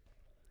life, right,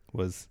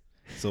 was,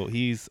 so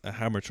he's a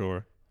hammer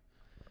thrower,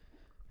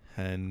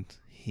 and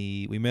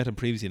we met him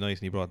previously night,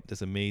 and he brought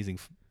this amazing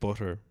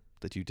butter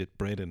that you did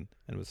bread in,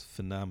 and it was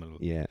phenomenal.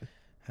 Yeah.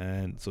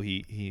 And so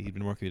he'd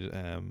been working with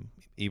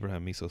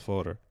Ibrahim, Miso's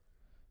father,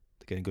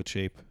 to get in good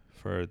shape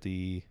for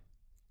the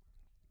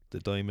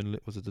Diamond.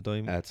 Was it the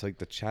Diamond? It's like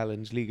the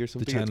Challenge League or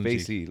something. It's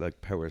basically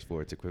like power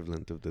sports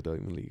equivalent of the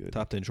Diamond League.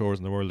 Top 10 throwers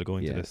in the world are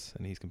going to this,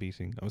 and he's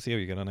competing. I'll see how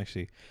you get on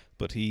actually.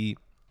 But he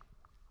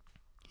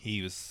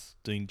was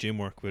doing gym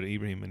work with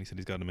Ibrahim, and he said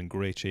he's got him in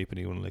great shape, and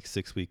he won like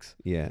 6 weeks.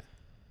 Yeah.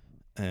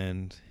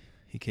 And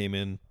he came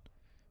in.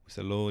 We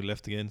said hello. He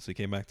left again, so he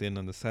came back in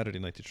on the Saturday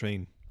night to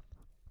train.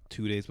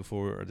 2 days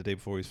before, or the day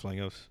before, he was flying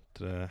out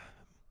to the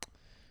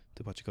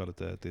what you call it,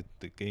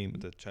 the game,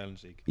 the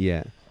Challenge League.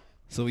 Yeah.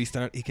 So he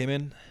came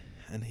in,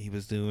 and he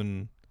was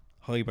doing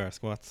high bar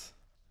squats,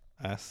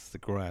 ass to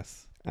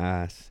grass.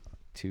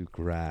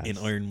 In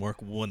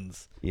ironwork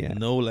ones. Yeah.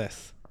 No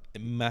less.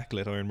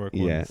 Immaculate ironwork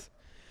ones.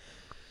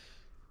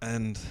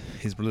 And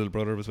his little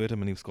brother was with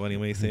him, and he was squatting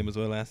away, same as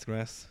well, ass to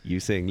grass.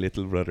 You saying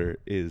little brother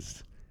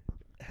is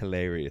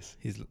hilarious.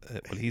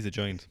 He's a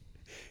giant.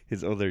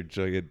 His other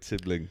giant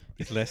sibling.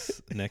 He's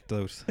less necked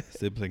out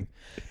sibling.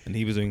 And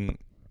he was doing,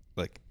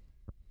 like,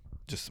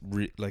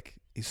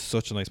 he's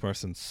such a nice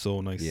person,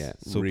 so nice,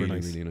 super really,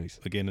 nice. Really nice.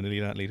 Again, an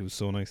elite athlete who's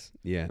so nice.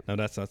 Yeah. Now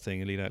that's not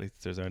saying elite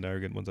athletes there's aren't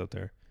arrogant ones out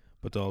there,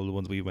 but all the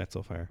ones we've met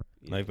so far,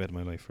 and I've met in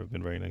my life, have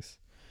been very nice.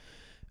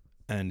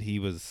 And he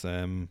was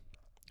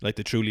like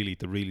the truly elite,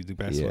 the really the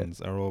best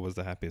ones are always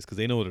the happiest because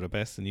they know they're the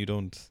best, and you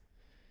don't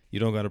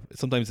gotta.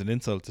 Sometimes it's an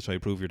insult to try to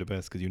prove you're the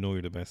best because you know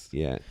you're the best.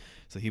 Yeah.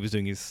 So he was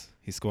doing his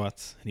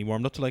squats, and he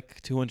warmed up to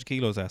like 200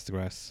 kilos ass to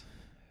grass.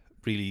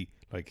 Really,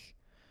 like,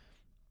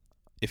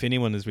 if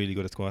anyone is really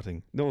good at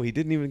squatting. No, he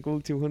didn't even go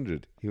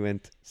 200. He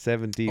went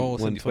 70,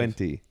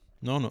 120.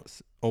 No.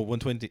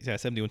 120. Yeah,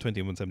 70,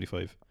 120, and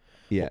 175.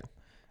 Yeah.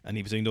 And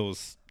he was doing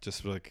those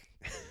just like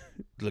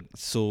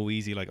so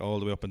easy, like all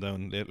the way up and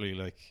down, literally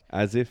like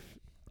as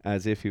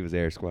if he was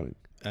air squatting.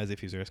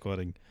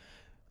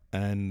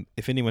 And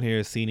if anyone here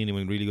has seen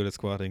anyone really good at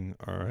squatting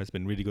or has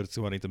been really good at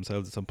squatting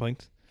themselves at some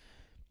point,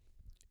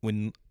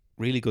 when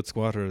really good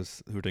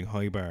squatters who are doing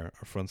high bar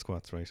or front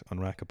squats, right, on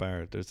rack of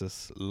bar, there's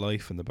this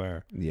life in the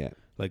bar. Yeah.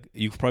 Like,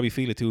 you probably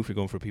feel it too if you're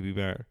going for a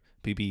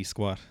PB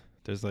squat.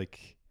 There's a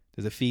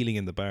feeling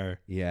in the bar.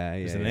 Yeah,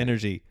 There's an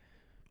energy.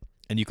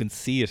 And you can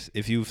see it.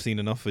 If you've seen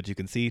enough of it, you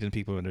can see it in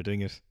people when they're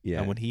doing it. Yeah.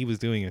 And when he was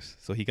doing it,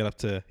 so he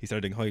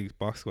started doing high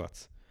box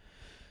squats.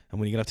 And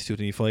when he got up to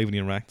 225 and he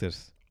unracked it,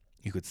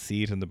 you could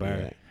see it in the bar.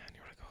 Yeah. And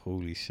you're like,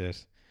 holy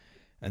shit.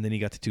 And then he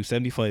got to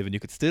 275 and you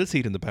could still see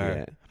it in the bar.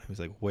 Yeah. And I was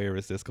like, where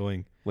is this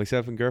going?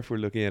 Myself and Gerf were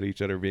looking at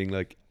each other being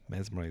like,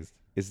 mesmerized.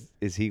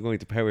 Is he going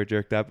to power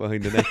jerk that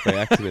behind the neck by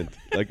accident?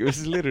 Like, it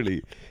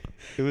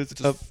was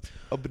just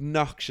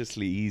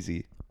obnoxiously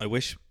easy. I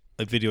wish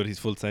I videoed his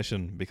full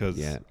session because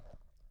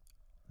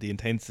the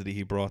intensity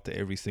he brought to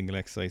every single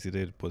exercise he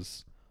did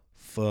was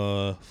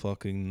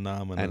fucking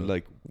nominal. And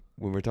like,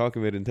 when we're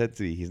talking about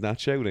intensity, he's not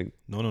shouting.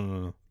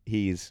 No.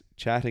 He's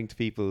chatting to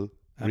people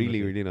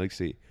really, really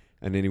nicely.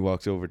 And then he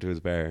walks over to his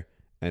bar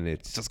and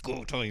it's just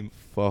go time.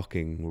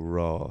 Fucking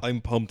raw. I'm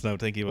pumped now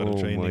thinking about him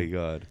training. Oh my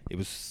God.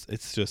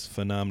 It's just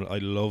phenomenal. I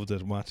loved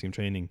it watching him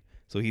training.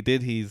 So he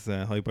did his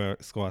high bar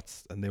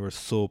squats and they were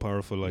so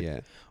powerful.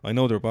 Like, I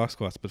know they're box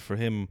squats, but for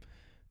him,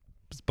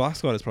 box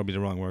squat is probably the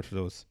wrong word for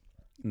those.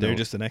 No. They're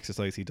just an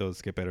exercise he does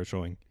to get better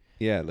throwing.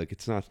 Yeah, like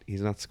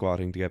he's not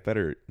squatting to get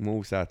better.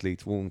 Most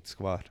athletes won't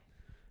squat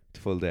to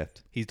full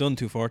depth. He's done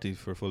 240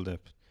 for full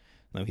depth.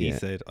 Now he Yeah.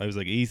 said, I was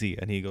like, easy,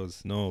 and he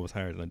goes, no, it was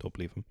hard, and I don't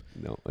believe him.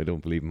 No, I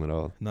don't believe him at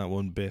all. Not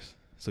one bit.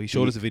 So he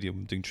showed us a video of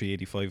him doing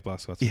 385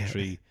 box squats Yeah. for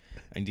 3,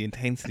 and the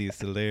intensity is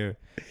still there,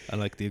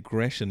 and like the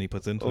aggression he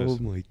puts into Oh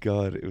it. my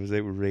god, it was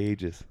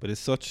outrageous. But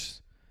it's such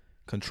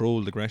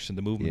controlled aggression.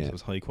 The movement Yeah.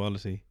 was high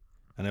quality,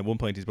 and at one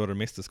point his brother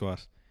missed the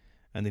squat,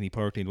 and then he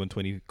power cleaned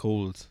 120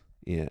 cold,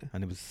 Yeah,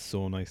 and it was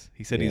so nice.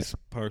 He said Yeah. he's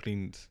power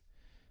cleaned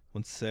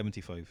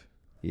 175.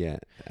 yeah,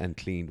 and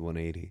cleaned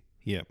 180.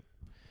 Yeah,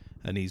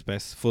 and his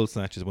best full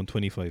snatch is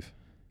 125.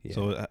 Yeah,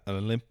 So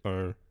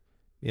an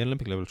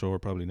Olympic level thrower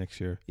probably next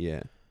year.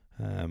 yeah,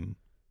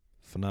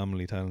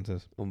 Phenomenally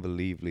talented.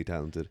 unbelievably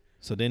talented.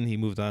 So then he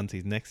moved on to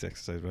his next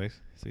exercise, right?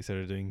 So he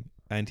started doing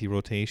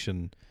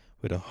anti-rotation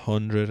with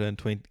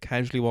 120,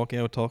 casually walking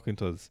out talking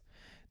to us,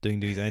 doing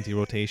these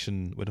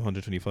anti-rotation with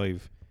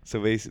 125. So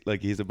basically,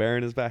 like, he's a bar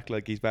on his back,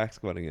 like he's back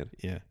squatting it,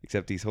 Yeah,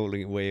 except he's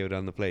holding it way out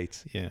on the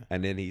plates, yeah,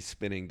 and then he's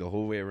spinning the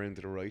whole way around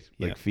to the right,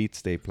 Yeah. like feet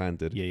stay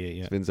planted. yeah, yeah,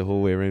 yeah. Spins the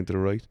whole way around to the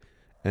right,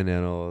 and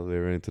then all the way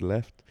around to the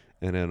left,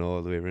 and then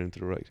all the way around to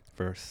the right.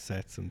 For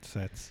sets and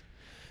sets.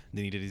 And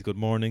then he did his good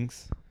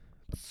mornings.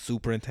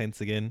 Super intense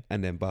again.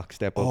 And then box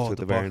step ups with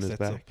the bar on box his sets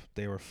back. up,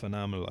 they were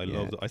phenomenal. I Yeah.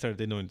 loved it. I started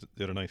doing it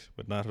the other night,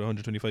 but not at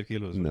 125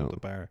 kilos No. with the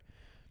bar.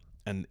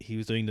 And he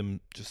was doing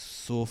them just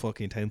so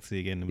fucking intensely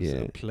again. It was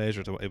Yeah. a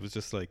pleasure to. It was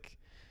just like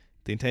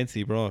the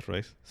intensity he brought,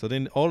 right? So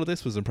then all of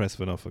this was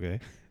impressive enough, okay?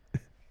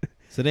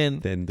 So then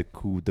Then the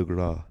coup de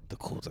grace. the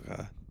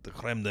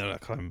creme de la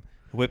creme,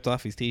 whipped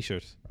off his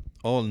t-shirt,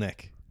 all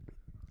neck.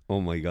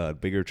 Oh my god,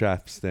 bigger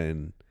traps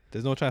than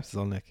There's no traps, it's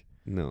all neck.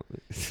 no.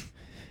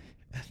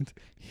 And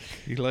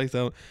he lies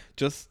down.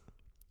 Just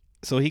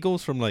so he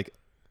goes from like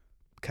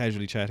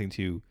casually chatting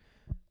to you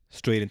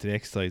straight into the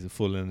exercise of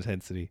full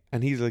intensity.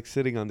 And he's like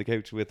sitting on the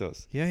couch with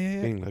us, Yeah, yeah,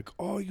 yeah. being like,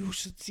 "Oh, you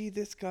should see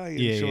this guy," and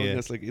Yeah, showing yeah.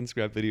 us like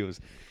Instagram videos.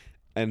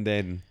 And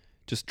then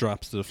Just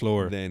drops to the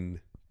floor. then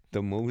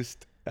the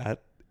most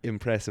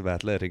impressive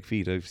athletic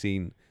feat I've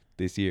seen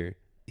this year.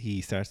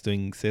 He starts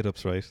doing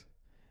sit-ups, right?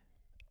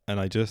 And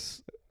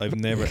I've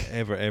never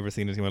ever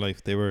seen anything in my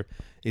life.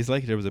 It's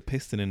like there was a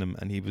piston in him,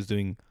 and he was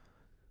doing,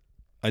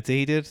 I'd say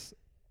he did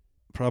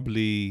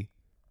probably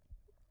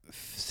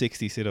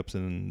 60 sit-ups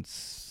in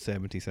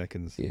 70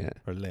 seconds Yeah.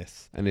 or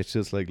less. And it's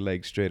just like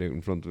legs straight out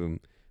in front of him,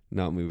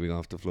 not moving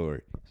off the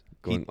floor,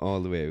 going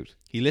all the way out.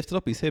 He lifted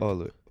up his hip All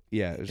the way.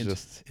 Yeah, it was into,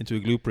 just into a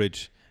glute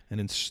bridge and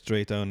then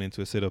straight down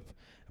into a sit-up.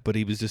 But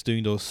he was just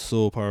doing those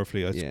so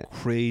powerfully. It's Yeah.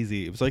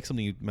 crazy. It was like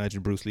something you'd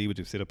imagine Bruce Lee would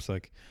do sit-ups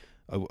like.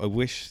 I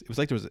wish it was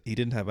like he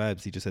didn't have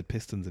abs, he just had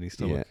pistons in his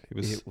stomach. yeah,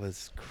 it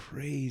was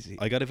crazy.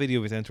 I got a video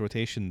of his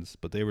anti-rotations,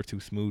 but they were too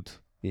smooth.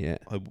 Yeah.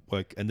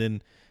 And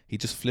then he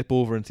just flip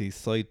over into his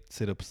side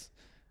sit-ups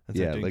and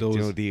start Yeah, doing like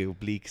those. the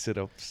oblique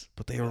sit-ups.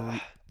 But they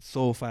were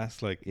so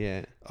fast. Like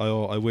Yeah.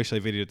 I wish I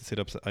videoed the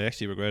sit-ups. I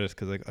actually regret it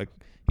because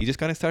he just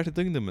kind of started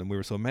doing them, and we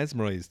were so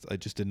mesmerized. I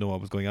just didn't know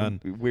what was going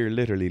on. We're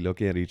literally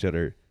looking at each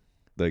other,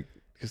 like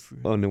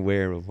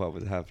unaware of what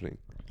was happening.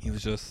 He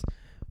was just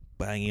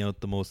banging out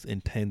the most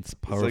intense, It's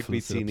powerful like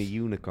we'd seen a sit-ups.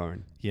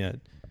 unicorn Yeah,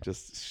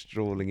 just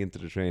strolling into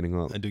the training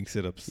hall. and doing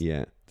sit-ups.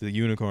 Yeah. The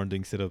unicorn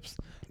doing sit-ups.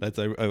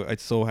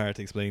 It's so hard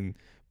to explain,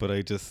 but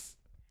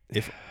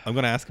if I'm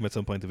gonna ask him at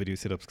some point to video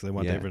sit-ups because I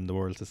want Yeah. everyone in the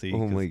world to see. Oh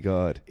 'cause my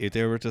god.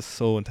 they were just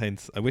so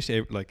intense. I wish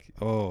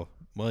oh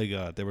my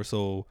god, they were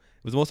so.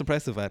 It was the most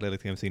impressive athletic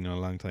thing I've seen in a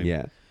long time.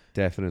 Yeah,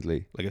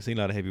 definitely. Like I've seen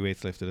a lot of heavy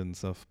weights lifted and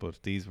stuff,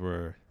 but these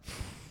were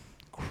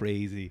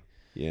crazy.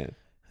 Yeah.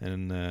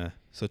 And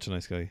such a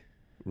nice guy.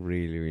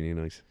 Really, really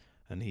nice.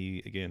 And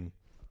he again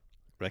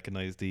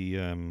recognized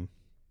the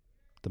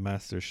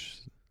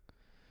masters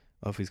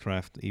of his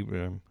craft,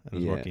 Ibrahim, and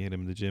was Yeah. working at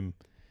him in the gym.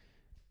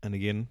 And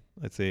again,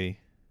 I'd say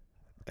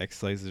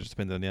exercises just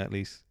depend on the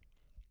athlete.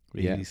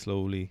 Really Yeah.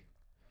 slowly.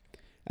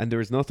 And there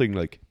was nothing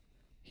like,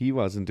 he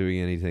wasn't doing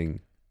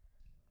anything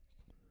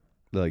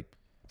like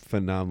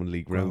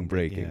phenomenally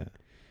groundbreaking. Yeah.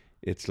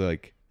 It's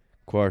like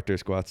quarter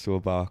squats to a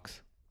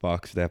box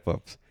step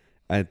ups,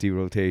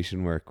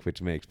 anti-rotation work,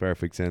 which makes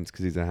perfect sense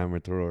because he's a hammer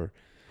thrower,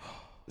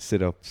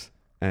 sit-ups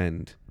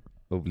and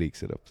oblique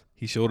sit-ups.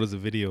 He showed us a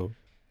video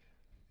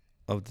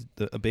of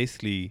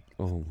basically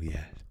Oh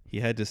yeah. he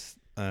had this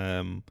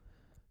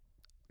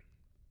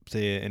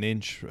say an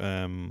inch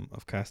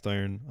of cast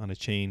iron on a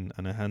chain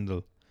and a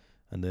handle,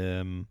 and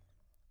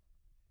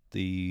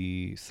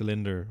the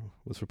cylinder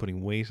was for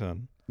putting weight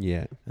on.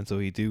 Yeah. And so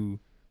he do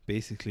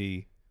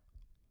basically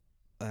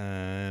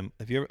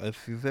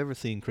if you've ever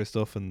seen Chris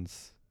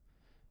Duffin's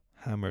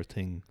hammer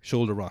thing,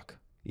 shoulder rock.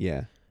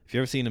 Yeah. If you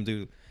ever seen him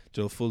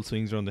do full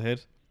swings around the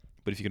head,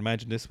 but if you can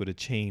imagine this with a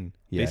chain,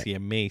 Yeah. basically a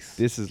mace.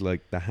 This is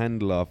like the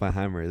handle off a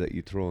hammer that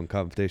you throw in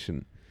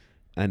competition,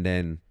 and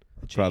then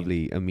a chain.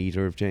 probably a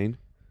meter of chain,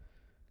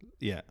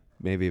 Yeah.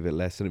 maybe a bit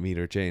less than a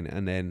meter of chain,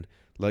 and then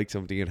like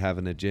something you'd have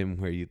in a gym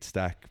where you'd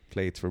stack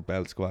plates for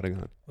belt squatting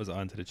on. Was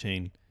onto the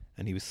chain,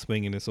 and he was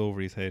swinging this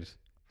over his head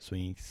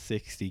swinging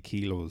 60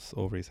 kilos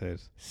over his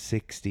head.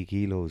 60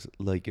 kilos,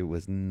 like it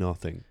was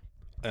nothing.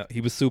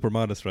 He was super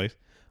modest, right?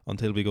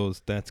 Until we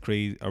goes, that's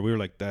crazy. Or we were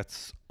like,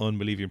 that's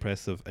unbelievably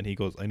impressive. And he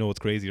goes, I know it's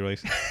crazy,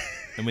 right?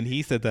 And when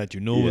he said that,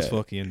 it was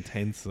fucking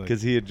intense.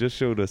 Because he had just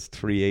showed us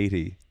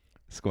 380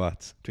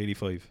 squats.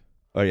 385.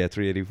 Oh yeah,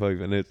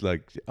 385. And it's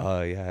like,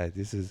 oh yeah,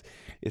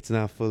 it's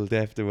not full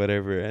depth or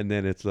whatever. And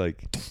then it's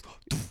like,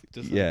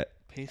 just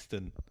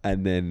piston.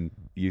 And then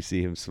you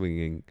see him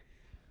swinging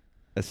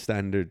a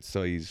standard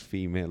size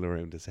female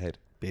around his head.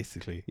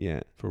 Basically.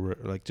 Yeah. For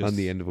like just on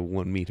the end of a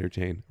 1 meter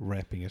chain.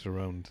 Wrapping it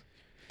around.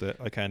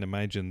 I can't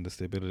imagine the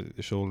stability,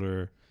 the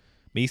shoulder.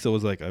 Miso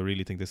was like, I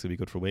really think this would be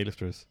good for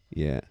weightlifters.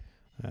 Yeah.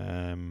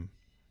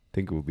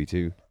 Think it would be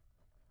too.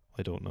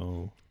 I don't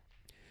know.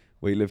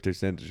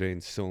 Weightlifters tend to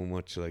train so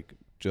much like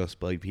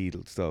just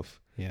bipedal stuff.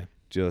 Yeah.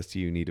 Just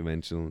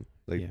unidimensional.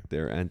 Like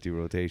their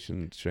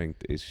anti-rotation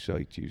strength is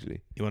shite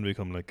usually. You want to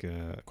become like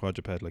a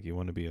quadruped, like you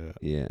want to be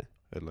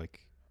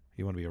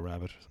you want to be a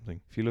rabbit or something.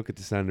 If you look at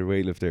the standard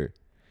weightlifter,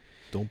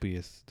 don't be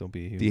a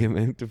human. The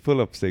amount of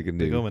pull-ups they can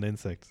do. Become an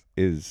insect.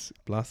 Is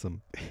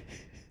blossom.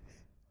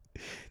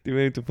 The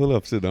amount of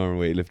pull-ups a normal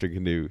weightlifter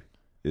can do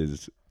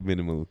is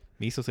minimal.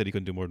 Miso said he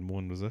couldn't do more than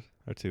one, was it?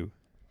 Or two?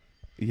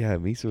 Yeah,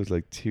 Miso was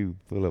like 2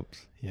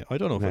 pull-ups. Yeah, I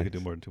don't know if I could do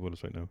more than 2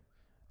 pull-ups right now.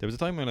 There was a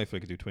time in my life I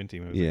could do 20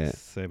 when I was like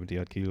 70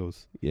 odd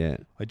kilos. Yeah.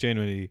 I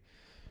genuinely...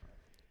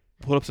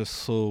 Pull-ups are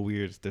so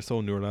weird. They're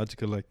so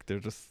neurological. Like, they're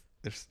just...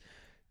 Do you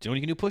know when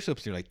you can do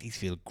push-ups, you're like, these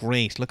feel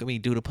great. Look at me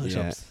do the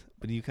push-ups. Yeah.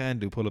 But you can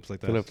do pull-ups like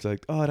that. Pull-ups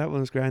like, oh, that one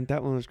was grand,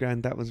 that one was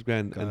grand, that one's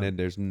grand. And then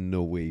there's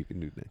no way you can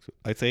do the next one.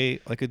 I'd say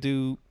I could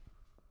do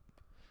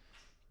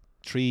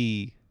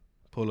 3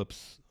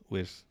 pull-ups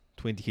with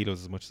 20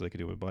 kilos as much as I could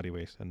do with body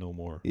weight and no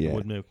more. Yeah. It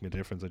wouldn't make me a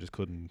difference. I just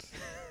couldn't.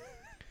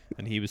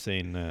 And he was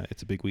saying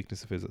it's a big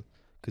weakness of his.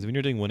 Because when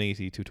you're doing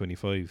 180,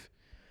 225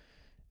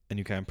 and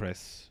you can't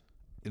press...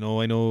 I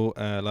know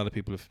a lot of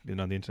people have been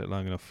on the internet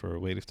long enough for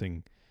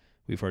weightlifting.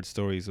 We've heard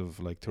stories of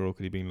like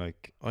Turokoli being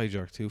like, I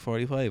jerked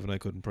 245 and I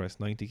couldn't press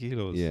 90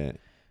 kilos. Yeah.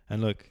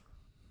 And look,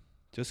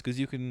 just because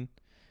you can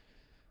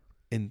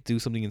do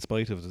something in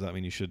spite of, does that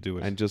mean you should do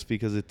it? And just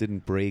because it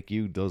didn't break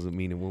you doesn't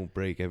mean it won't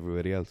break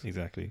everybody else.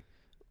 Exactly.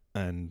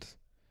 And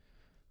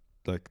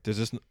like there's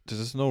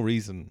just no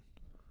reason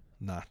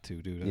not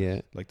to do that.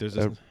 Yeah. Like there's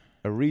just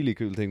a really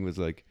cool thing was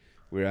like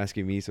we were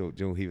asking me, so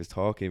he was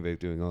talking about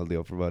doing all the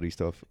upper body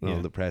stuff and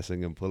all the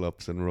pressing and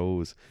pull-ups and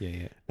rows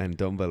and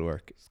dumbbell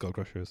work, skull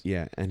crushers.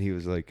 Yeah, and he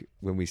was like,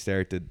 when we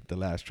started the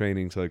last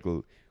training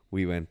cycle,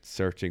 we went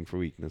searching for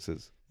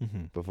weaknesses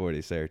before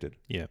they started.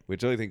 Yeah,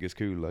 which I think is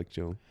cool. Like,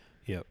 Joe.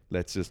 Yeah,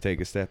 let's just take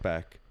a step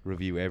back,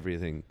 review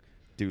everything,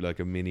 do like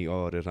a mini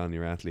audit on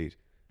your athlete,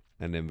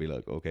 and then be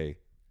like, okay,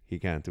 he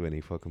can't do any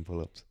fucking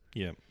pull-ups.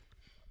 Yeah,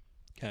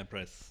 can't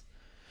press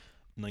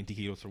 90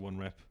 kilos for 1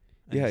 rep.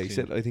 Yeah,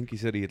 I think he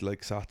said he had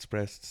like SOTS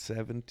pressed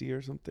 70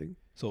 or something.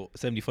 So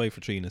 75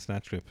 for 3 in a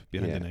snatch grip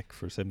behind the neck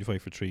for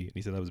 75 for 3, and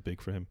he said that was big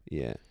for him.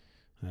 Yeah.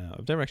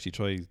 I've never actually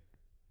tried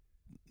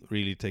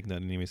really taking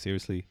that anyway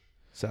seriously.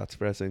 SOTS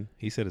pressing.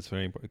 He said it's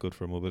very good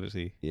for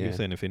mobility. Yeah. He was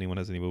saying if anyone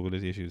has any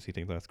mobility issues, he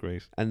thinks that's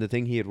great. And the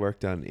thing he had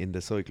worked on in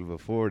the cycle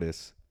before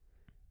this,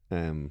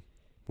 when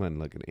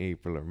like in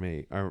April or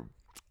May or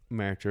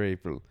March or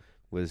April,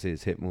 was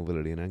his hip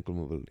mobility and ankle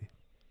mobility.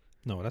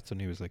 No, that's when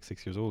he was like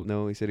 6 years old.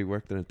 No, he said he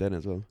worked on it then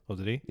as well. Oh,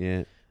 did he?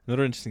 Yeah.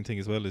 Another interesting thing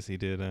as well is he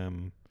did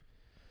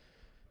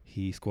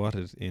he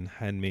squatted in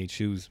handmade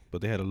shoes,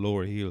 but they had a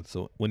lower heel.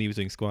 So when he was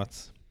doing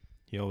squats,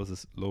 he always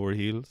has lower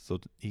heel. So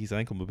his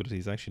ankle mobility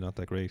is actually not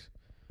that great.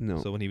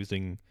 No. So when he was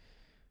doing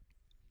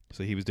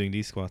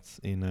these squats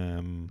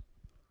in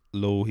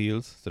low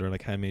heels that are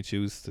like handmade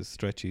shoes to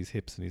stretch his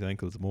hips and his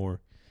ankles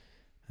more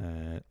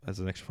as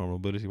an extra form of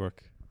mobility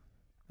work.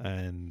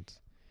 And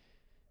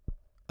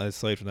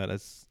aside from that,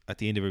 as at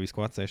the end of every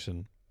squat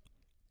session,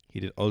 he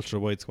did ultra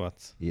wide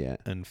squats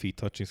and feet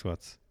touching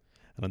squats.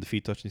 And on the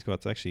feet touching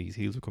squats, actually his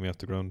heels were coming off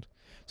the ground.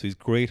 So he's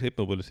great hip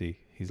mobility.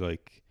 He's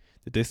like,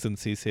 the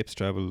distance his hips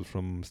travel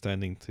from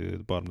standing to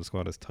the bottom of the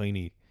squat is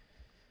tiny,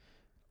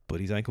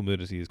 but his ankle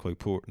mobility is quite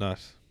poor.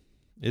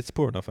 It's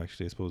poor enough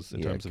actually, I suppose,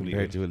 in terms of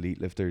compared to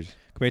elite lifters.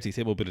 Compared to his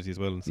hip mobility as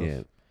well and stuff.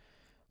 Yeah.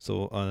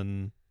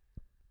 So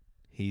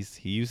he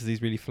uses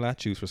these really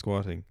flat shoes for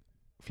squatting.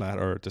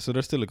 So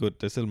they're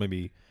still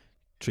maybe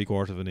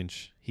 3/4 of an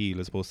inch heel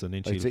as opposed to an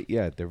inch heel.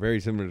 Yeah, they're very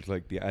similar to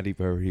like the Addy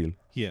Power heel.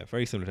 Yeah,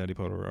 very similar to Addy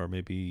Power or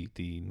maybe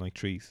the Nike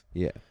Trees.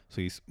 Yeah.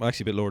 So he's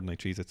actually a bit lower than Nike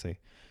Trees, I'd say.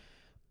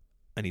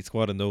 And he'd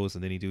squat on those,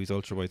 and then he'd do his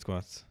ultra wide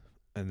squats.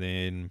 And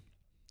then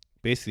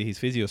basically his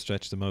physio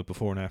stretched them out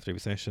before and after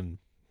every session.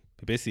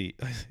 But basically,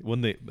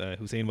 one day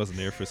Hussein wasn't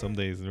there for some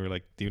days, and we were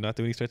like, "Do you not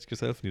do any stretching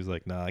yourself?" And he was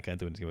like, "Nah, I can't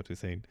do anything with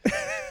Hussein."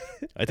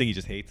 I think he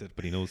just hates it,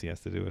 but he knows he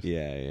has to do it.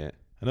 Yeah, yeah.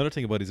 Another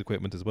thing about his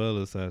equipment as well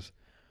is that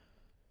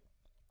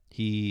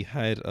he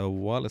had a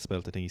Wallace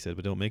belt, I think he said,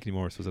 but don't make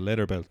anymore. So it was a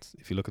leather belt.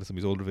 If you look at some of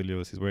his older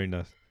videos, he's wearing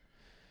that.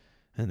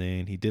 And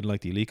then he didn't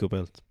like the Eleiko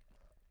belt.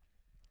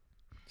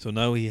 So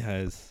now he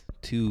has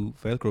 2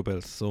 Velcro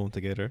belts sewn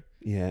together.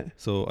 Yeah.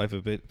 So I have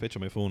a picture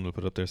on my phone, I'll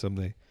put it up there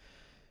someday.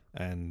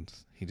 and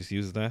he just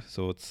uses that.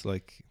 So it's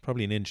like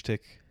probably an inch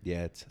thick.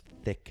 Yeah, it's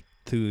thick.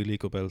 2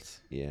 Eleiko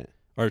belts. Yeah.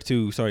 Or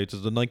 2, sorry,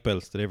 just the Nike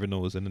belts that everyone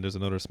knows, and then there's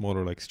another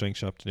smaller like strength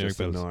shop generic Just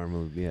belt. a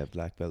normal,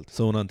 black belt.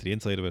 Sewn onto the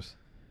inside of it.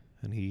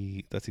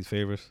 And that's his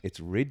favourite. It's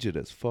rigid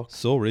as fuck.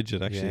 So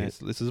rigid, actually. Yeah.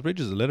 It's as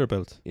rigid as a leather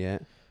belt. Yeah.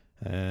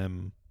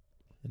 And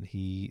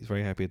he's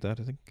very happy at that,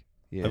 I think.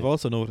 Yeah. I've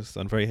also noticed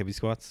on very heavy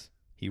squats,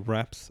 he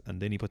wraps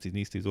and then he puts his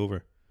knee sleeves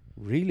over.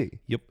 Really?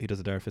 Yep, he does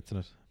a Dara Fits in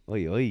it.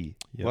 Oi, oi.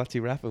 Yep. What's he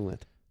wrapping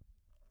with?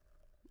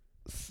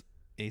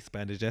 Ace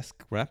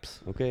bandage-esque wraps.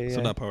 Okay, yeah.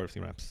 So not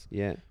powerlifting wraps.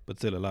 Yeah. But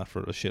still a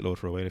shitload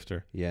for a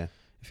weightlifter. Yeah.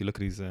 If you look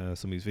at his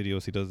some of his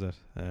videos, he does that.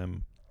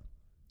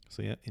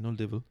 So yeah, in old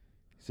devil.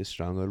 He's a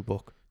strong old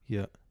buck.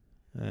 Yeah.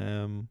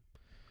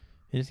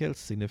 Anything else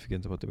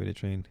significant about the way they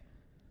train?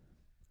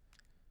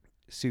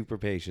 Super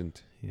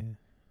patient. Yeah.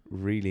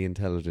 Really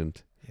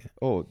intelligent. Yeah.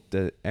 Oh,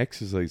 the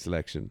exercise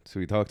selection. So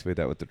we talked about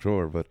that with the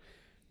thrower, but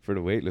for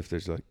the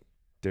weightlifters, like,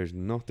 there's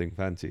nothing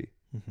fancy.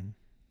 Mm-hmm.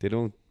 They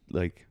don't,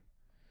 like,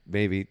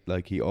 maybe,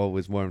 like, he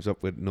always warms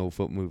up with no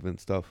foot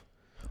movement stuff.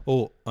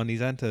 Oh, on his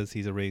antas,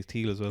 he's a raised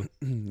heel as well.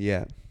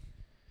 Yeah.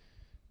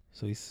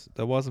 So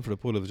that wasn't for the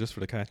pull, it was just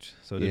for the catch.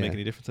 So it didn't Yeah. make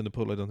any difference in the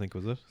pull, I don't think,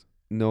 was it?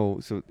 No,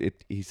 so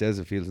he says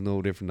it feels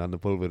no different on the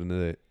pull, but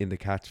in the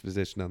catch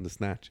position on the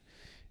snatch,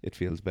 it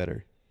feels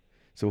better.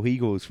 So he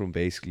goes from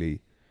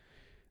basically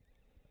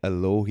a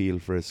low heel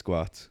for his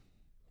squats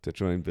to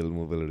try and build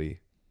mobility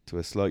to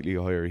a slightly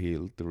higher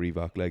heel, the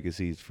Reebok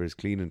Legacies for his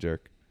clean and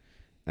jerk,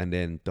 and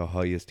then the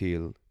highest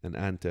heel, an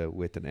Anta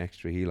with an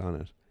extra heel on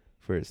it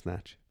for his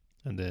snatch.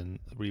 And then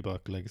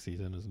Reebok Legacy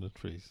then, isn't it?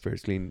 For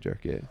his clean and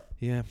jerk, yeah.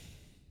 Yeah.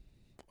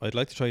 I'd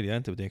like to try the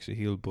Anta with the extra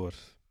heel, but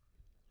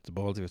the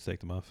balls he would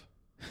take them off.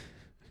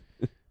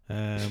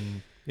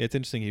 Yeah, it's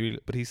interesting.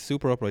 But he's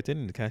super upright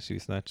in the catch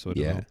snatch, so I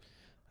don't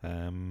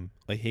know.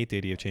 I hate the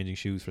idea of changing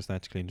shoes for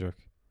snatch, clean, jerk.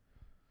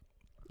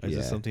 There's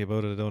just something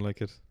about it, I don't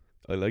like it.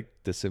 I like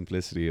the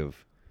simplicity of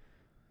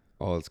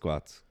all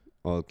squats,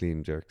 all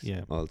clean jerks,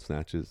 all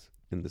snatches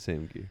in the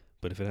same gear.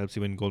 But if it helps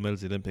you win gold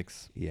medals at the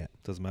Olympics, it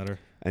doesn't matter.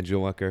 And Joe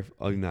Walker,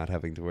 I'm not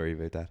having to worry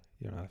about that.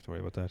 You don't have to worry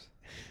about that.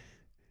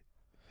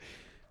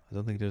 I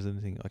don't think there's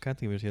anything. I can't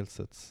think of anything else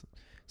that's.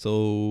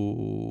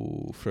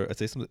 So I'd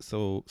say some of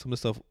the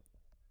stuff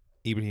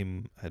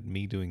Ibrahim had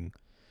me doing.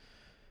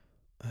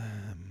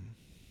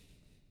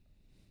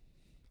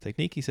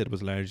 Technique, he said,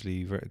 was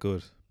largely very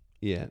good.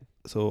 Yeah.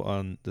 So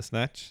on the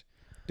snatch,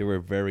 they were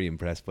very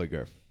impressed by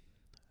Gurf,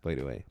 by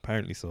the way.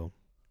 Apparently so.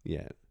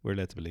 Yeah. We're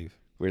led to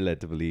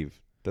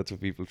believe. That's what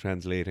people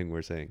translating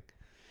were saying.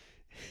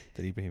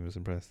 That Ibrahim was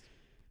impressed.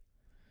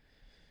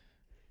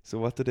 So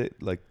what did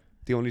it, like,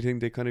 the only thing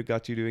they kind of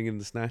got you doing in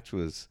the snatch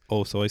was...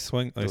 Oh, so I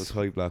swung... Those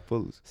high block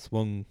pulls.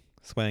 Swang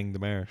the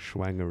bar.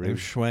 Schwangaroo. I'm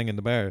swanging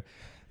the bar.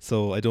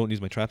 So I don't use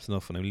my traps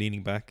enough, and I'm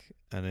leaning back,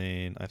 and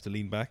then I have to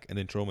lean back and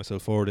then throw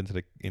myself forward into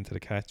the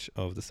catch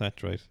of the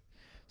snatch, right?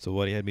 So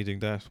what he had me doing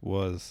that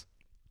was...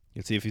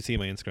 You'll see, if you see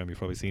my Instagram, you've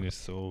probably seen it.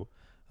 So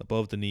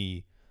above the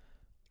knee,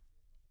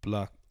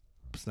 block,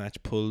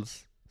 snatch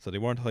pulls. So they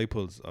weren't high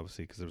pulls,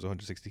 obviously, because there was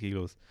 160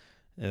 kilos.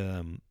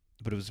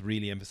 But it was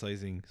really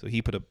emphasizing. So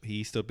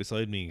he stood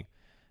beside me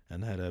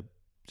and had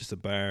just a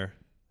bar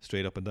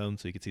straight up and down,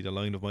 so you could see the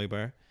line of my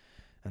bar.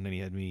 And then he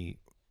had me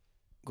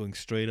going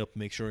straight up,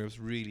 make sure I was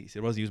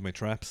using my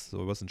traps, so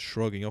I wasn't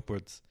shrugging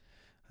upwards.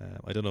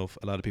 I don't know if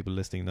a lot of people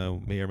listening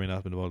now may or may not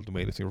have been involved in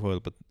weightlifting for a while,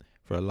 but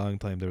for a long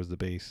time there was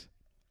debate.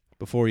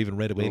 Before even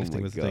Reddit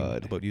weightlifting was the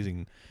thing about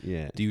using.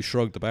 Yeah. Do you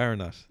shrug the bar or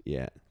not?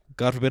 Yeah.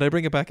 God forbid I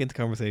bring it back into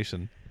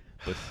conversation.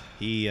 But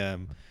he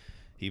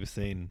was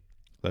saying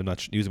I'm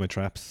not using my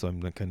traps, so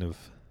I'm not kind of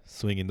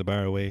swinging the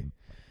bar away.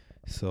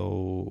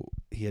 So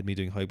he had me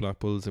doing high block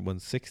pulls at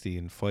 160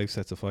 in 5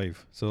 sets of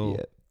 5. So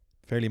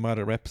fairly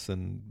moderate reps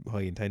and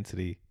high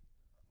intensity.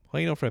 High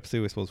enough reps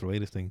too, I suppose, for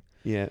weightlifting.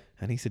 Yeah.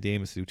 And he said the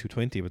aim is to do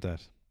 220 with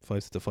that.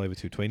 5 sets of 5 at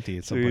 220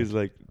 at some point. So he was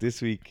like,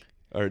 this week,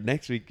 or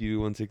next week you do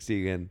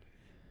 160 again.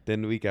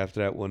 Then the week after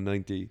that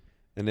 190.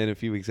 And then a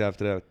few weeks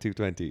after that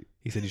 220.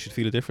 He said you should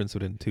feel a difference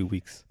within 2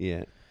 weeks.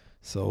 Yeah.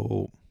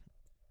 So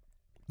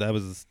that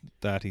was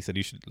that. He said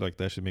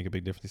that should make a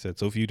big difference. He said,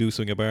 so if you do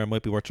swing a bar, it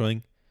might be worth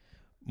trying.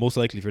 Most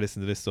likely if you're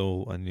listening to this,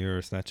 and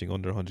you're snatching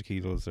under 100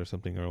 kilos or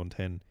something, around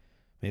 10,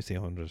 maybe say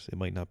 100, it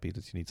might not be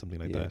that you need something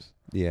like that.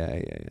 Yeah.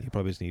 You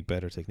probably just need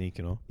better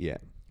technique, Yeah.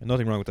 And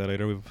nothing wrong with that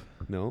either.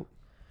 No.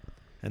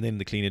 And then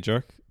the clean and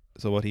jerk.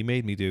 So what he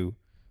made me do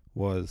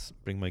was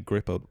bring my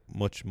grip out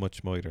much,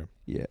 much wider.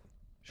 Yeah.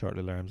 Short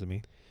little arms of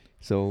me.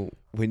 So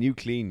when you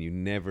clean, you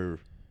never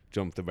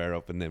jump the bar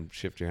up and then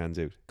shift your hands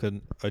out.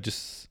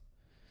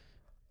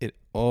 It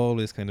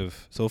always kind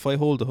of, so if I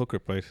hold the hook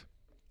grip right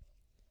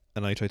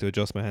and I try to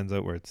adjust my hands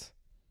outwards,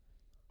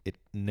 it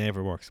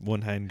never works.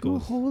 One hand goes. Who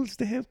holds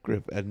the hip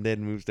grip and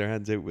then moves their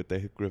hands out with the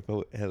hip grip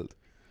held?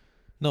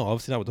 No,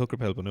 obviously not with the hook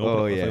grip held, but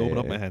if I open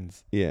up my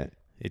hands,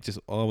 it just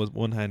always,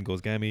 one hand goes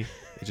gammy.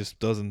 It just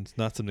doesn't,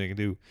 not something I can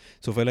do.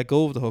 So if I let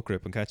go of the hook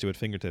grip and catch it with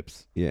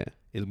fingertips,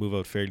 it'll move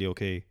out fairly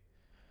okay.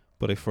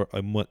 But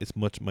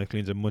my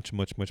cleans are much,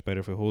 much, much better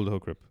if I hold the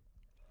hook grip.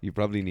 You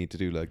probably need to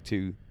do like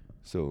 2.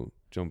 So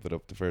jump it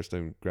up the first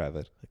time, grab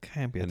it, It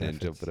can't be and at then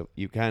that jump fits. it up.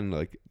 You can,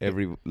 like,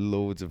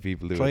 loads of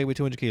people do Try it. it with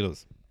 200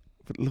 kilos.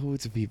 But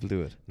loads of people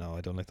do it. No,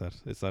 I don't like that.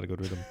 It's not a good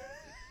rhythm.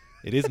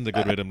 It isn't a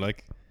good rhythm.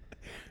 Like,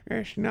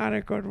 It's not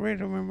a good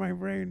rhythm in my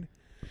brain.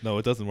 no,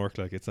 it doesn't work.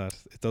 Like, it's not.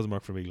 It doesn't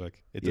work for me.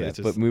 Like, it's Yeah,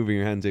 just. but moving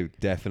your hands out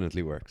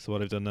definitely works. So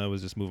what I've done now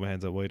is just move my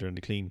hands out wider in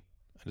the clean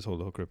and just hold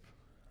the hook grip.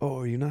 Oh,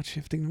 are you not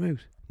shifting them out?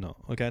 No,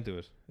 I can't do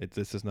it. It's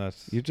just not.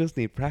 You just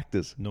need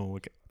practice. No,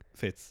 it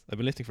fits. I've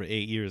been lifting for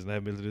 8 years and I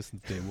haven't been able to do this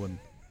since day one.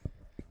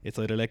 It's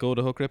either let go of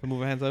the hook grip and move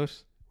my hands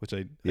out, which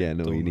I Yeah,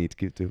 no, you don't, need to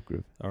keep the hook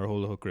grip. or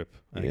hold the hook grip.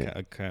 And Yeah.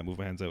 I can't move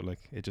my hands out. Like,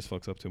 it just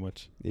fucks up too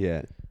much.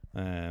 Yeah.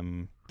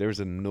 Um, There's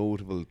a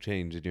notable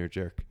change in your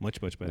jerk much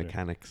better.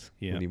 mechanics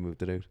Yeah. when you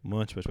moved it out.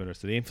 Much better.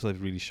 So they emphasize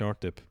really short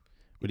dip,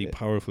 really Yeah.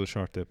 powerful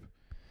short dip.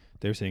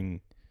 They're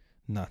saying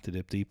not to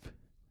dip deep,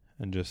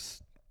 and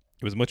just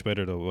it was much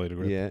better though wider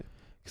grip. Yeah.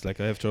 Because like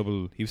I have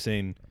trouble. He was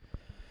saying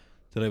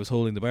that I was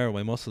holding the bar with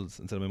my muscles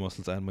instead of my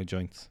muscles and my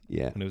joints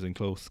Yeah. when I was in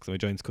close, because my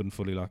joints couldn't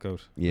fully lock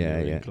out. when Yeah,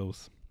 they were yeah. In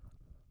close.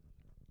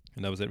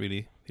 And that was it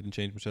really. He didn't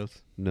change much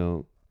else.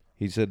 No.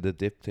 He said the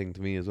dip thing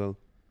to me as well.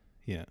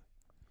 Yeah.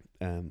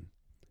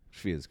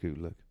 Feels cool,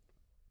 look.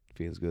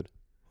 Feels good.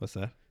 What's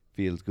that?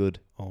 Feels good.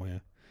 Oh yeah.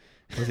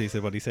 He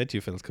said what he said to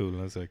you feels cool, and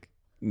I was like,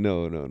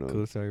 No.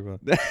 cool, sorry, bro.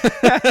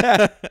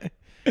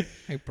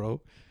 Hey,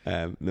 bro.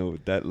 No,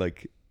 that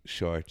like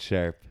short,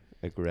 sharp,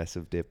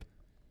 aggressive dip.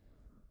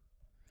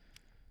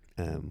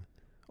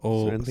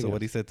 Oh, anything so what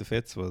else? he said to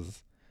Fitz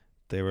was,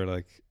 they were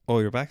like, "Oh,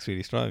 your back's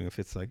really strong," and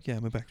Fitz like, "Yeah,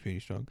 my back's really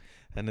strong,"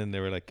 and then they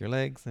were like, "Your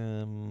legs,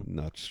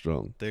 Not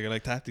strong. they were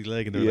like tapped his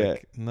leg, and they were Yeah.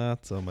 like,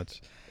 "Not so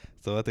much."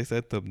 So what they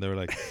said to him, they were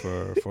like,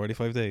 for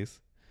 45 days.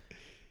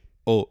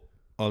 Oh,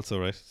 also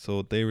right.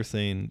 So they were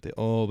saying they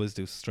always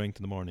do strength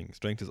in the morning.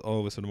 Strength is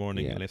always for the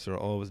morning, Yeah. and lifts are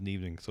always in the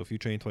evening. So if you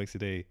train twice a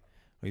day,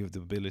 or you have the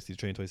ability to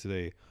train twice a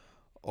day,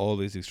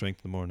 always do strength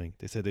in the morning.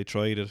 They said they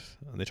tried it,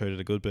 and they tried it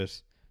a good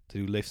bit to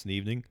do lifts in the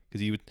evening,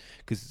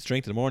 because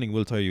strength in the morning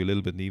will tire you a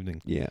little bit in the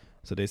evening. Yeah.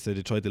 So they said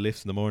they tried the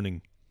lifts in the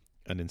morning,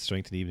 and then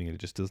strength in the evening, and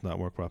it just does not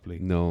work properly.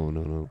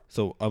 No.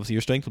 So obviously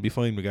your strength will be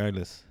fine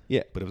regardless.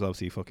 Yeah. But it was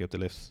obviously fuck you up the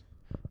lifts.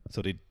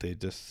 So they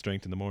just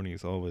strength in the morning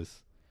is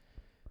always.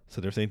 So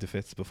they're saying to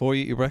Fitz, before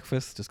you eat your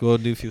breakfast, just go out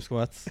and do a few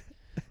squats.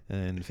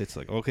 And Fitz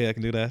like, okay, I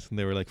can do that. And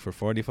they were like, for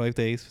 45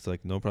 days. It's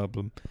like, no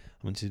problem. I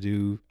want you to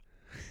do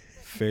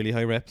fairly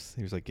high reps.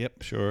 He was like,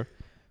 yep, sure.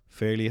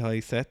 Fairly high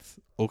sets,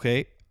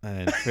 okay.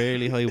 And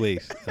fairly high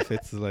weight. And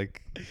Fitz is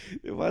like,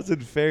 It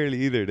wasn't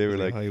fairly either. They were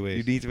like, high weight.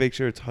 you need to make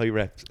sure it's high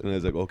reps. And I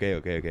was like, okay.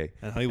 And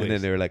high And weight.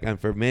 then they were like, and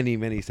for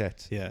many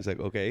sets. Yeah. It's like,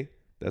 okay,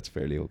 that's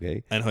fairly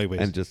okay. And high weight.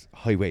 And just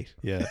high weight.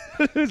 Yeah.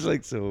 It's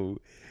like, so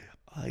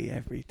high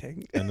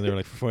everything. And then they were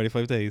like, for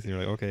 45 days. And you're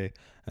like, okay.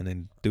 And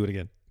then do it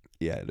again.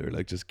 Yeah, they're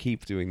like, just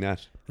keep doing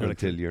that They're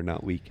like- until you're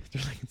not weak.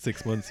 They're like, in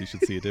 6 months you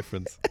should see a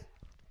difference.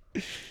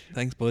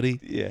 Thanks, buddy.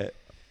 Yeah.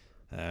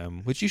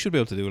 Which you should be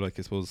able to do. Like,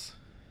 I suppose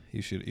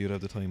you'd have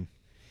the time.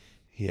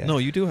 Yeah. No,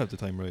 you do have the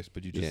time, right?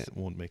 But you just Yeah.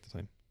 won't make the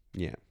time.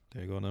 Yeah.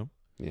 There you go now.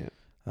 Yeah.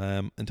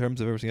 In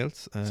terms of everything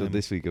else, So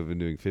this week I've been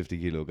doing 50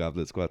 kilo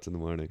goblet squats in the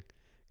morning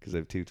because I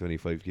have 2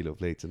 25 kilo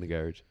plates in the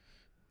garage.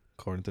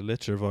 according to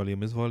Litcher,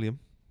 volume is volume.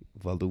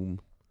 Volume.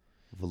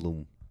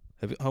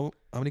 Have you, how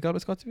many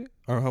goblet squats have you?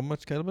 Or how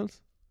much kettlebells?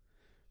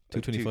 I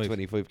have 225.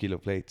 25 kilo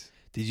plates.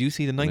 Did you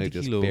see the And 90 I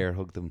just kilo? bear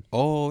hug them.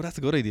 Oh, that's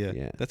a good idea.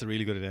 Yeah. That's a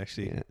really good idea,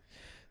 actually.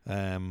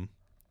 Yeah.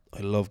 I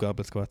love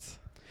goblet squats.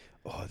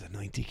 Oh, the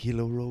 90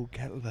 kilo row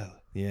kettlebell.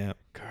 Yeah.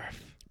 Carf.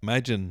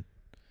 Imagine.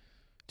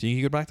 Do you think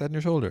you could rack that in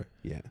your shoulder?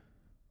 Yeah.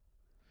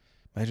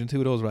 Imagine 2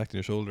 of those racked in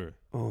your shoulder.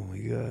 Oh my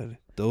god.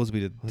 Those would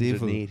be the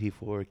devil.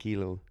 184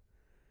 kilo.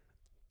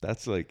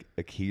 That's like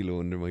a kilo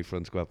under my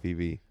front squat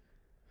PB.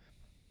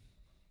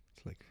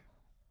 It's like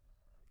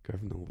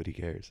Carf, nobody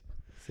cares.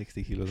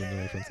 60 kilos under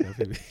my front squat,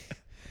 maybe.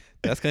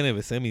 That's kind of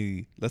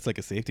that's like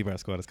a safety bar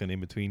squat. It's kind of in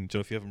between.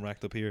 Joe, if you have them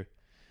racked up here.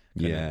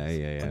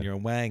 kinda On your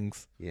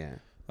wangs. Yeah.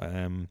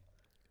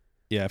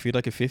 Yeah, if you'd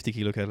like a 50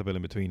 kilo kettlebell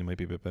in between, it might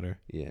be a bit better.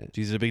 Yeah.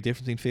 Geez, there's a big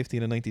difference between 50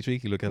 and a 93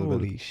 kilo kettlebell.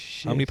 Holy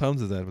shit. How many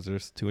pounds is that? Was there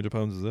 200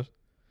 pounds, is it?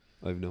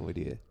 I have no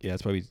idea. Yeah,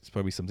 it's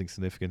probably something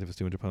significant if it's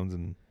 200 pounds,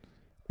 and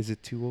Is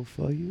it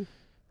 205?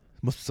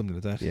 must be something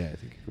like that. Yeah, I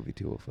think it could be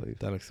 205.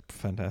 That looks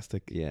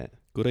fantastic. Yeah.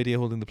 Good idea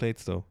holding the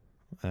plates though.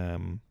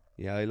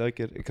 Yeah, I like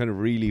it. It kind of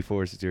really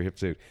forces your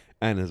hips out.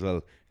 And as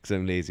well, because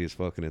I'm lazy as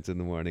fuck and it's in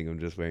the morning, I'm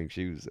just wearing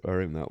shoes.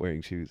 Or I'm not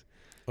wearing shoes.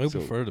 I So-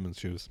 prefer them in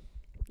shoes.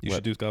 You What?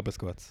 should do goblet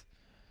squats.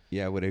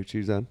 Yeah, without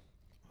shoes on.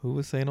 Who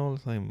was saying all the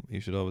time you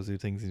should always do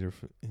things in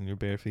your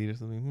bare feet or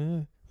something?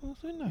 Meh, I was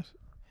doing that.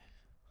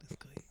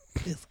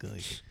 This guy.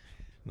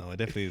 No, it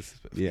definitely is.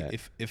 Yeah.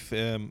 If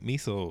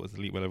Miso is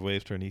elite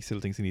weightlifter and he still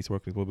thinks he needs to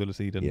work with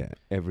mobility, then Yeah,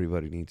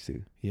 everybody needs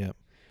to. yeah.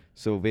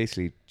 So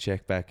basically,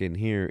 check back in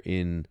here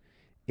in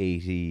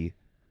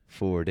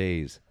 84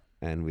 days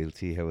and we'll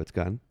see how it's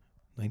gone.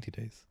 90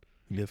 days.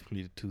 You have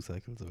completed 2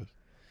 cycles of it.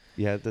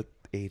 Yeah, that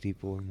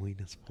 84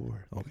 minus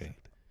 4. Okay.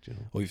 Do you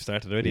know? Oh, you've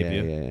started already, Yeah,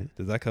 have you? yeah.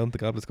 Does that count the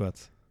goblet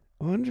squats?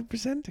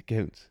 100% it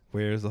counts.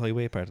 Where's the high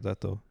weight part of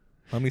that though?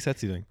 How many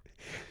sets are you doing?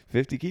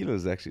 50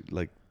 kilos is actually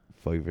like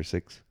 5 or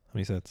 6. How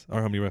many sets?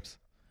 Or how many reps?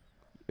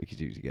 I could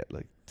usually get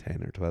like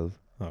 10 or 12.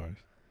 Alright.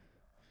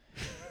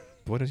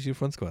 Why don't you do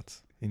front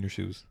squats in your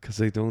shoes?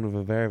 Because I don't have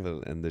a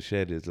barbell and the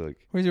shed is like...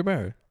 Where's your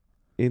bar?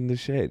 In the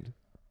shed.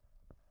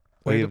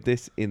 Why I have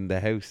this in the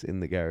house, in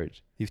the garage.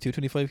 You have 2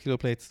 25 kilo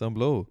plates down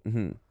below.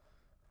 Mm-hmm.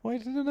 Why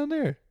did it down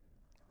there?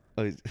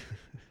 I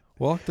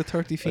Walk the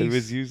 30 feet. I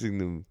was using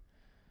them.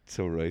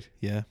 So right.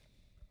 Yeah.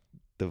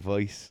 The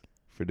vice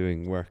for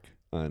doing work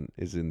on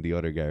is in the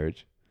other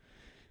garage.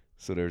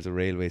 So there's a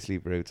railway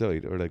sleeper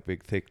outside, or like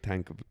big thick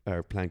plank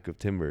of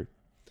timber.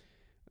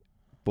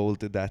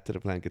 Bolted that to the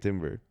plank of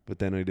timber, but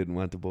then I didn't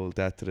want to bolt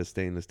that to the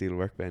stainless steel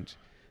workbench,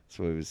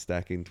 so I was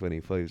stacking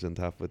 25s on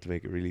top of it to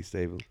make it really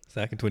stable.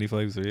 Stacking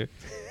 25s, were you?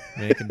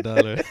 Making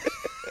dollar.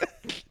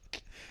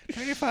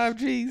 25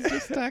 G's,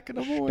 just stacking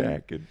them away.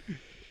 Stacking.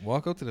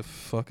 Walk out to the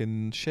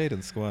fucking shed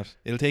and squat.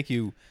 It'll take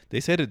you, they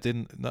said it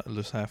didn't, not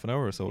just half an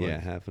hour or so. Yeah,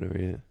 like. half an hour,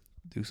 yeah.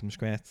 Do some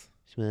squats.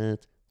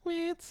 Squats.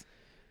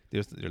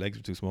 Your legs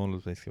are too small,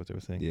 is basically what they were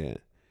saying. Yeah.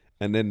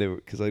 And then they were,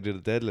 because I did a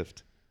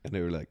deadlift, and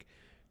they were like,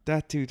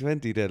 that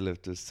 220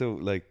 deadlift is so,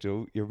 like,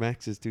 Joe, your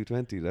max is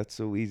 220. That's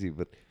so easy,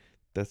 but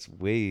that's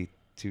way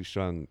too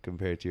strong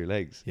compared to your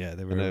legs. Yeah,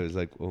 they were. And I was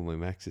like, oh, my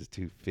max is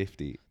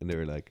 250. And they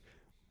were like,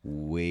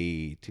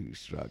 way too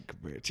strong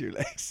compared to your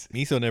legs.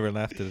 Miso never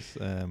laughed at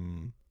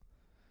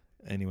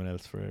anyone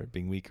else for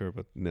being weaker,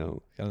 but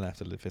No. kind of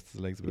laughed at the fists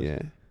of legs a bit.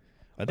 Yeah.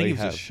 I think he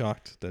was just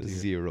shocked that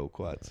zero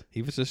quads.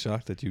 He was just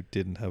shocked that you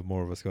didn't have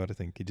more of a squat, I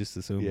think. He just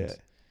assumed. Yeah.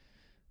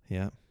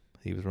 Yeah,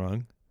 he was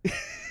wrong.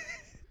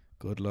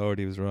 Good Lord,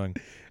 he was wrong.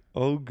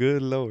 Oh,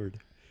 good Lord.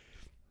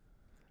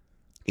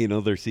 In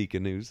other Seeker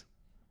news,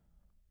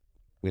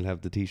 we'll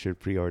have the t-shirt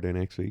pre-order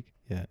next week.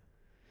 Yeah.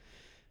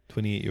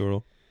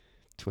 €28.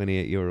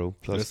 €28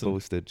 plus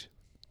postage.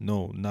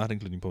 No, not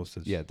including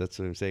postage. Yeah, that's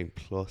what I'm saying.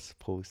 Plus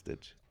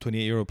postage.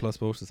 €28 plus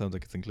postage sounds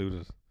like it's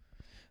included.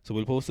 So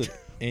we'll post it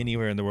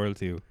anywhere in the world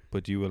to you,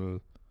 but you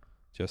will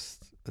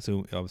just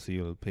assume, obviously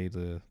you'll pay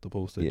the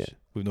postage. Yeah.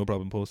 We've no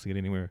problem posting it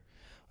anywhere.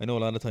 I know a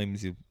lot of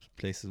times you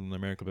places in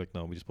America be like,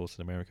 no, we just post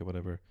it in America,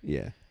 whatever.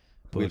 Yeah.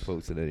 But we'll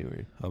post it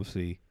anywhere.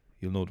 Obviously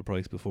you'll know the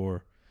price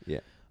before. Yeah.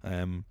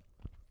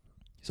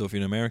 So if you're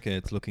in America,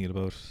 it's looking at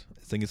about,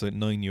 I think it's like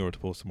 €9 to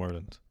post from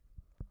Ireland.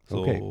 So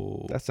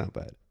okay, that's not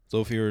bad.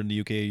 So if you're in the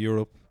UK,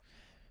 Europe,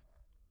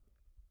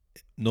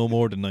 no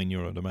more than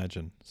 €9, I'd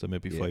imagine. So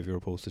maybe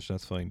 €5 postage,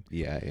 that's fine.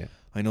 Yeah, yeah.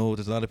 I know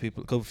there's a lot of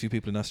people, a few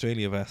people in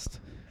Australia have asked,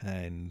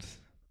 and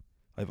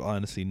I've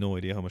honestly no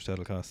idea how much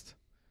that'll cost.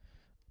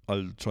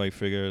 I'll try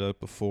figure it out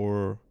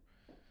before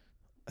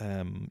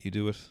you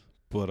do it,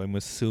 but I'm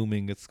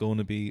assuming it's going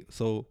to be,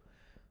 so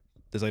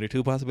there's either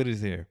two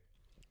possibilities here,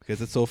 because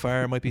it's so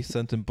far, it might be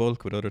sent in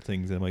bulk with other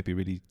things, and it might be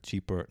really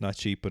cheaper, not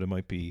cheap, but it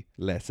might be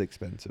less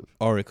expensive,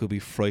 or it could be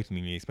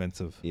frighteningly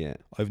expensive. Yeah,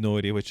 I've no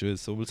idea which it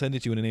is, so we'll send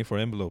it to you in an A4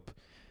 envelope.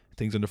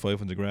 Things under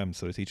 500 grams,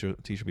 so the teacher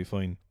will be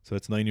fine. So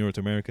it's €9 to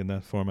America in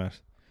that format.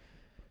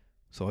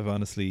 So I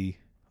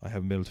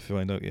haven't been able to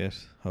find out yet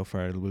how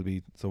far it will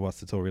be. So what's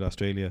the tutorial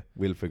Australia?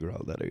 We'll figure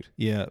all that out.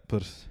 Yeah,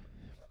 but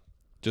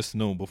just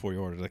know before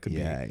you order. That could be.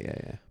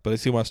 Yeah. But I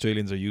assume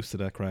Australians are used to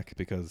that crack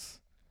because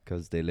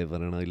they live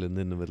on an island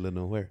in the middle of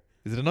nowhere.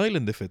 Is it an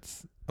island if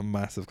it's a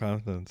massive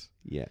continent?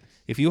 Yeah.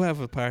 If you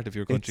have a part of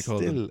your country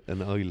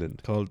an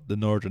island called the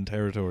Northern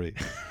Territory.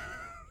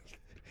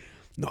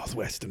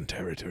 Northwestern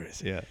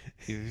Territories. Yeah.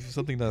 If you have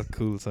something that's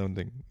cool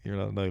sounding, you're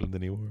not an island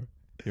anymore.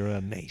 You're a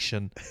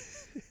nation.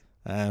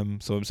 So I'm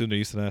assuming they're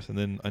used to that. And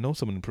then I know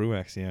someone in Peru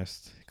actually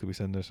asked, could we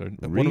send it?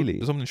 Really?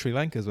 There's someone in Sri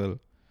Lanka as well.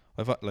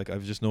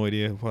 I've just no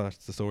idea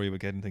what's the story about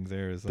getting things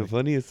there. Is the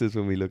funniest is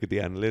when we look at the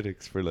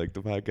analytics for like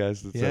the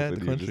podcast and stuff,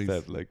 and you countries. Just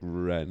have like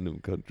random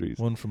countries.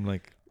 One from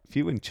like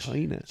few in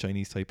China,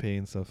 Chinese Taipei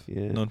and stuff.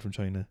 Yeah. None from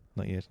China,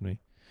 not yet. Anyway.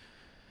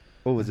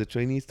 Oh, was it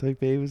Chinese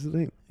Taipei was the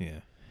thing? Yeah,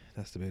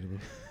 that's debatable.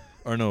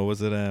 Or no,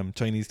 was it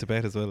Chinese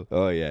Tibet as well?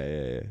 Oh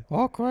yeah.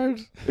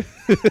 Awkward.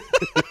 Well,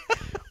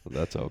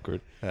 that's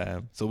awkward.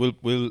 So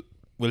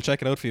we'll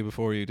check it out for you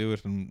before you do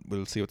it, and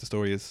we'll see what the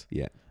story is.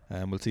 Yeah.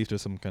 We'll see if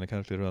there's some kind of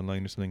calculator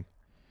online or something.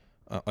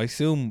 I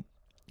assume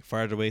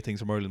farther away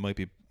things from Ireland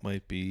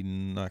might be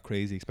not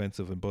crazy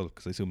expensive in bulk,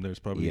 because I assume there's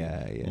probably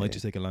might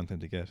just take a long time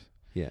to get.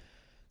 Yeah.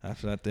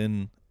 After that,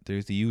 then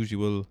there's the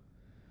usual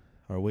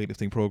our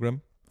weightlifting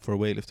program for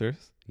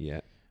weightlifters.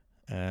 Yeah.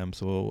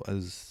 So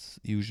as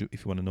usual,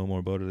 if you want to know more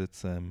about it,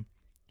 it's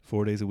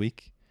 4 days a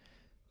week,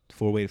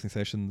 4 weightlifting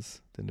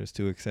sessions. Then there's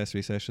 2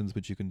 accessory sessions,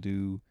 which you can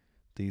do.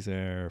 These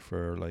are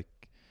for like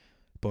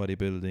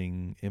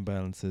bodybuilding,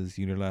 imbalances,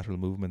 unilateral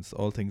movements,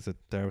 all things that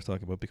Dara was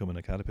talking about, becoming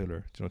a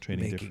caterpillar,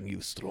 training making you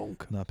strong,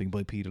 not being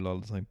bipedal all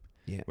the time.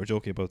 Yeah, we're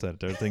joking about that.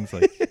 There are things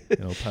like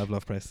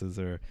Pavlov presses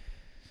or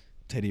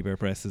teddy bear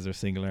presses or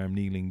single arm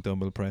kneeling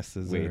dumbbell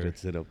presses, weighted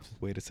sit-ups,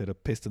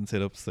 piston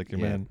sit-ups like your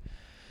man.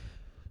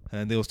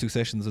 And those 2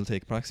 sessions will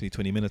take approximately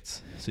 20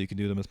 minutes, so you can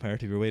do them as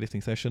part of your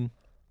weightlifting session,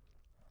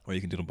 or you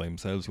can do them by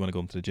themselves. You want to go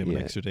into the gym an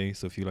extra day,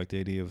 so if you like the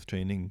idea of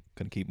training,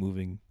 kind of keep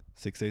moving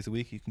 6 days a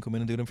week. You can come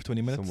in and do them for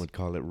 20 minutes. Some would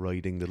call it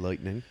riding the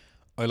lightning.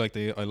 I like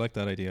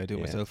that idea. I do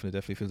it myself, and it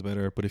definitely feels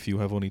better. But if you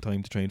have only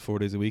time to train 4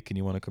 days a week and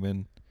you want to come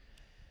in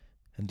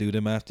and do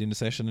them after the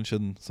session, and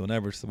shouldn't. So on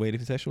average, the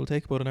weightlifting session will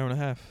take about an hour and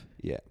a half.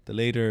 Yeah. The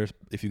later,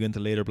 if you get into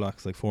later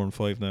blocks like 4 and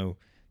 5 now,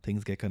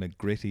 things get kind of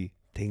gritty.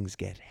 Things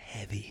get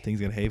heavy.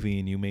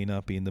 And you may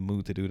not be in the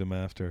mood to do them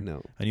after.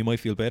 No. And you might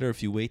feel better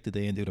if you wait the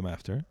day and do them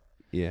after.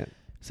 Yeah.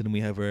 So then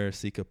we have our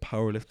Sika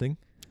powerlifting,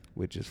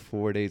 which is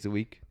 4 days a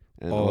week,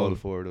 and all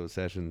 4 of those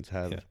sessions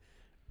have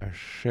a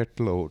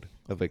shitload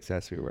of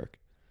accessory work.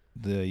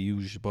 The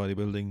usual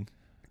bodybuilding,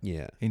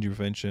 injury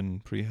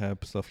prevention,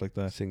 prehab, stuff like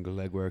that. Single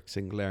leg work,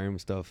 single arm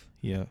stuff.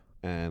 Yeah.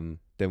 Then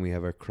we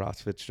have our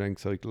CrossFit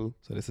strength cycle.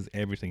 So this is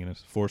everything in it.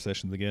 4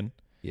 sessions again.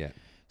 Yeah.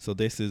 So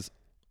this is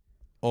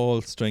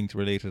all strength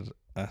related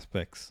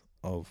aspects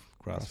of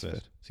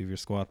CrossFit. So you have your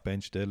squat,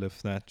 bench, deadlift,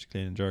 snatch,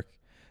 clean and jerk,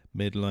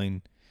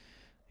 midline,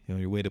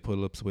 your weighted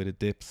pull-ups, weighted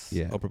dips,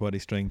 upper body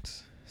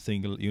strength,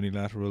 single,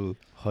 unilateral,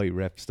 high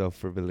rep stuff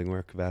for building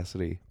work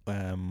capacity.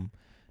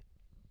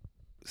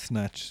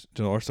 Snatch,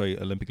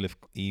 Olympic lift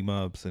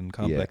EMOBs and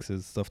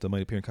complexes, stuff that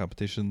might appear in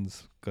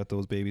competitions. Got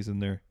those babies in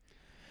there.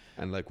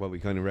 And like what we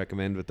kind of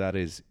recommend with that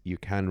is you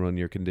can run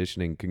your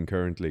conditioning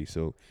concurrently,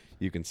 so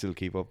you can still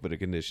keep up with the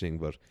conditioning,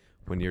 but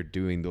when you're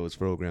doing those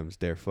programs,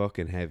 they're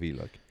fucking heavy,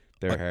 like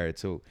they're hard.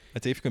 So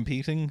I'd say if you're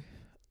competing,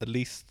 at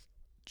least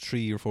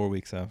 3 or 4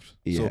 weeks out.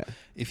 Yeah. So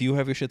if you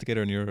have your shit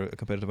together and you're a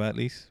competitive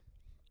athlete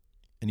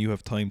and you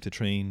have time to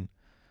train,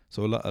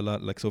 so a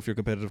lot like, so if you're a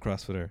competitive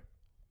CrossFitter,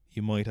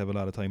 you might have a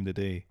lot of time in the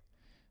day,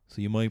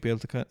 so you might be able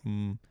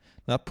to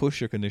not push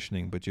your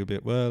conditioning, but you'll be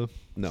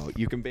no,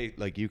 you can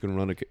you can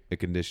run a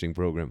conditioning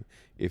program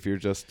if you're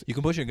just, you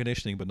can push your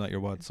conditioning but not your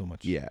WODs so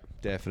much. Yeah,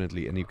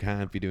 definitely. And you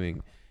can't be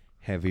doing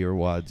heavier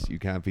WODs. You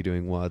can't be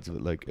doing WODs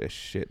with like a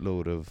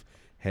shitload of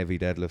heavy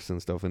deadlifts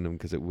and stuff in them,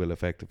 because it will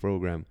affect the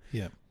program.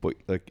 Yeah, but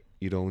like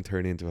you don't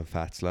turn into a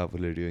fat slob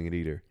while you're doing it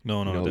either.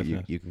 No,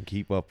 definitely. You can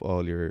keep up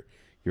all your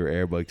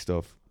air bike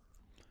stuff,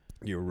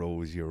 your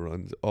rows, your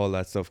runs, all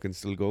that stuff can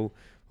still go,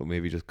 but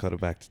maybe just cut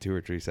it back to 2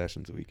 or 3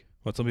 sessions a week.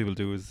 What some people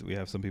do is we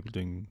have some people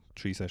doing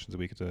 3 sessions a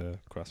week at the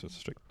CrossFit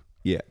Strict.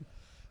 Yeah.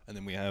 And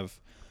then we have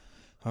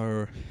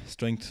our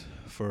strength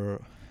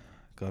for,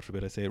 God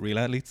forbid I say it, real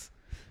athletes.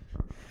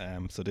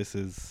 So this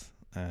is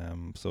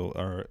so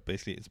our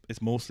basically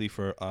it's mostly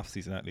for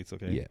off-season athletes.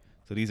 Okay. Yeah.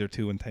 So these are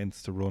too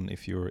intense to run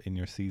if you're in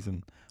your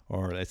season,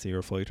 or let's say you're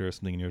a fighter or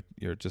something, and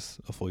you're just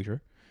a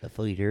fighter.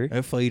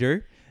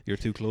 You're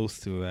too close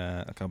to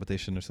a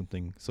competition or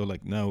something. So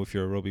like now, if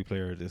you're a rugby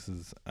player, this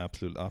is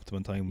absolute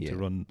optimum time to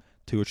run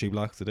 2 or 3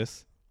 blocks of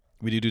this.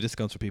 We do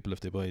discounts for people if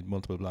they buy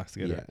multiple blocks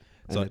together.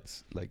 Yeah. So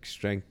it's like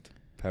strength,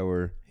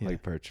 power,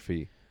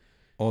 hypertrophy.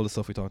 All the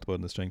stuff we talked about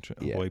in the strength,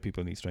 why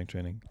people need strength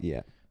training.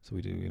 Yeah. So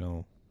we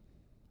do,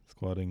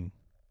 squatting,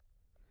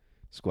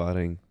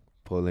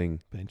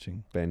 pulling,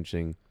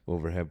 benching,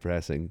 overhead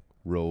pressing,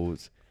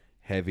 rows,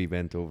 heavy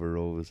bent over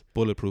rows,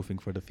 bulletproofing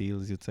for the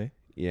fields, you'd say.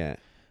 Yeah.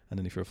 And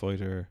then if you're a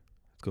fighter,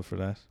 it's good for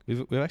that.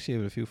 We've actually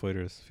had a few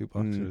fighters, a few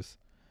boxers.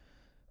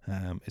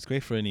 It's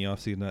great for any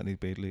off-season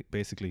athlete,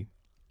 basically.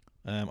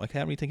 I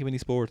can't really think of any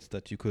sports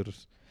that you could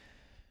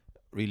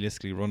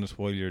realistically run it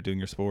while you're doing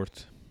your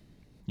sport.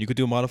 You could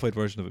do a modified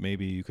version of it.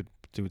 Maybe you could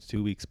do it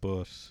 2 weeks,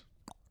 but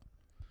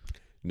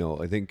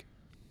no, I think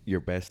your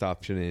best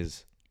option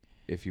is,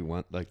 if you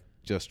want, like,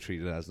 just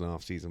treat it as an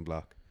off-season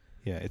block.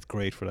 Yeah, it's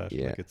great for that.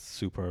 Yeah. Like, it's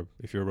superb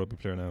if you're a rugby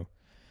player now,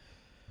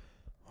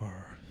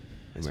 or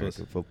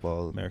American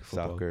football,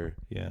 soccer,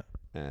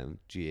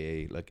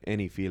 GA, like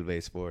any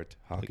field-based sport,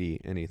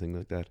 hockey, anything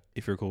like that.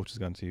 If your coach has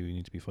gone to you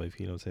need to be 5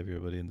 kilos heavier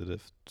by the end of the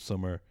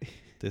summer,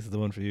 this is the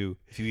one for you.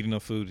 If you eat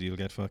enough food, you'll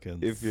get fucking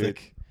if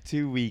sick. You're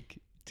too weak,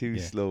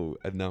 slow,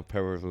 and not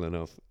powerful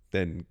enough,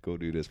 then go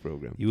do this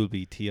program. You will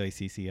be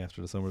TICC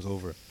after the summer's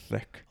over.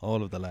 Flick.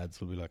 All of the lads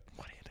will be like,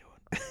 what are you doing?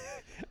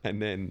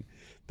 And then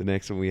the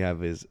next one we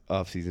have is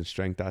off-season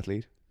strength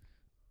athlete.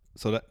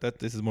 So that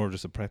this is more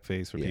just a prep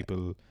phase for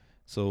people.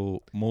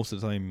 So most of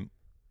the time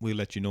we'll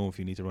let you know if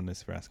you need to run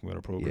this if you're asking about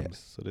our programs.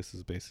 So this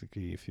is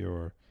basically if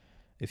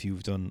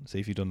you've done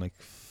like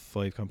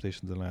 5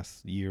 competitions in the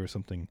last year or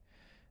something,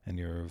 and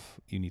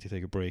you need to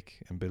take a break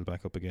and build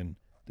back up again,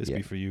 this will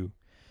be for you.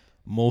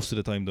 Most of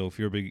the time though,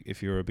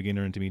 if you're a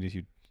beginner intermediate,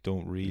 you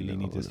don't really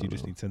need this. You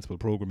just need sensible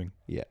programming.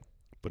 Yeah.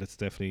 But it's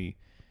definitely,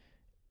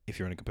 if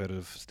you're in a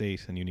competitive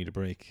state and you need a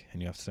break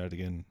and you have to start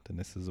again, then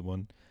this is the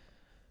one.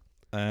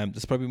 This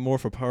is probably more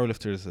for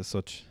powerlifters as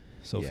such.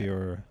 So if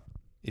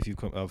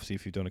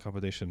you've done a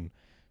competition,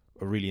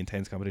 a really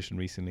intense competition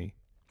recently,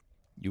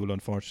 you will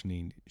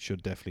unfortunately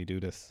should definitely do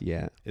this.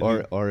 Yeah.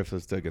 Or if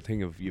it's like a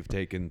thing of you've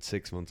taken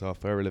 6 months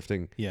off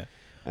powerlifting. Yeah.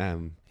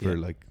 For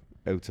like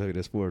outside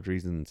of sport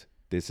reasons,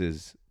 this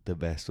is the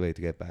best way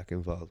to get back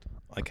involved.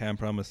 I can't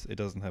promise it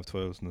doesn't have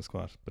 12s in the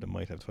squat, but it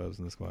might have 12s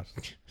in the squat.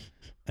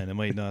 And it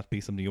might not be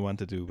something you want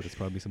to do, but it's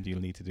probably something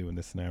you'll need to do in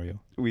this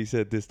scenario. We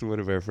said this to one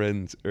of our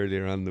friends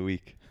earlier on in the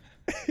week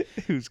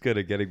who's kind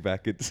of getting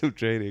back into some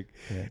training,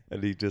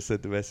 and he just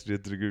sent the message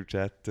into the group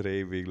chat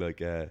today being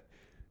like,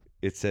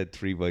 it said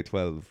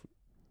 3x12.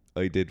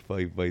 I did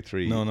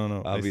 5x3.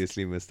 No.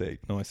 Obviously, mistake.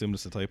 No, I assumed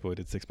it's a typo. I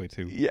did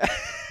 6x2. Yeah.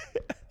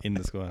 In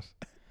the squat.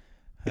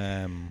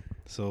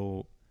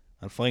 So,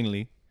 and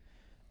finally,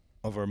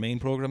 of our main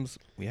programs,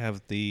 we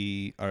have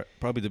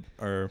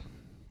our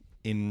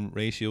in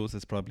ratios,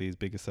 it's probably his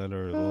biggest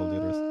seller of all the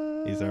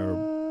others, is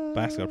our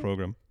back squat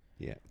program.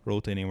 Yeah.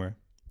 Rote Anywhere.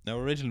 Now,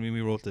 originally when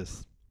we wrote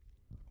this,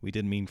 we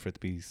didn't mean for it to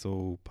be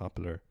so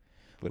popular.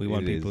 But we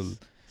want people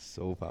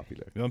so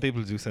popular. We want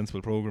people to do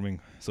sensible programming.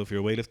 So if you're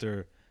a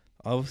weightlifter,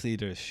 obviously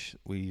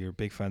we're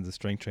big fans of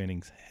strength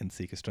trainings, hence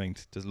Seek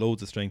Strength. There's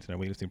loads of strength in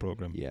our weightlifting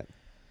program. Yeah.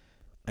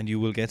 And you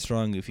will get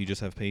strong if you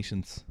just have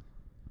patience.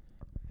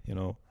 You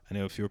know, and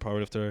if you're a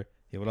powerlifter,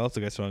 you will also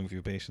get strong if you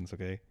have patience,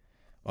 okay?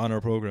 On our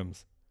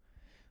programs.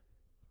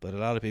 But a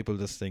lot of people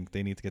just think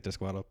they need to get their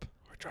squat up.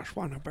 I just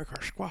want a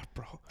bigger squat,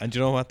 bro. And you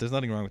know what? There's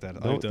nothing wrong with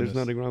that. No, there's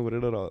nothing wrong with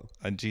it at all.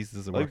 And Jesus,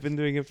 does it work? I've been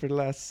doing it for the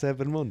last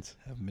 7 months.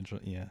 Haven't been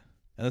yeah.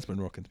 And it's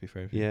been working, to be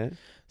fair. Yeah.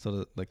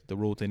 So the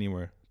Road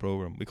Anywhere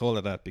program, we call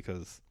it that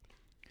because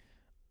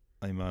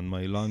I'm on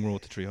my long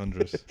road to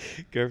 300.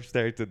 Gerb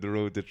started the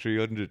road to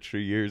 300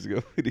 3 years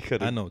ago. He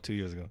kind of 2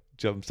 years ago.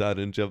 Jumps on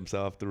and jumps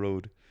off the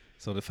road.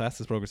 So the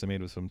fastest progress I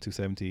made was from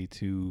 270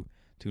 to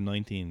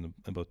 290 in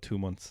about 2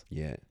 months.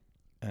 Yeah.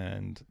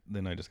 And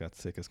then I just got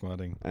sick of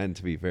squatting. And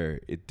to be fair,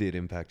 it did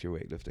impact your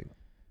weightlifting.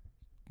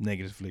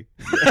 Negatively.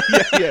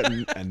 yeah,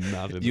 and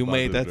not in you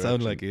made that direction.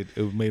 sound like it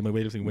made my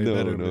weightlifting way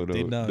better. No, it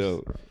did not.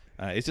 No.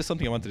 It's just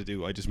something I wanted to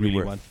do. I just You really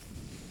were want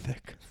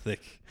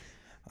thick.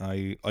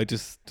 I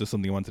just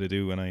something I wanted to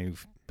do, and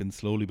I've been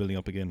slowly building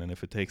up again. And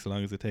if it takes as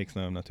long as it takes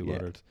now, I'm not too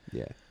bothered.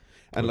 Yeah,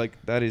 and like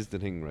that is the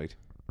thing, right?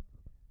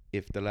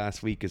 If the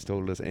last week has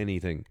told us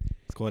anything,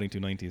 squatting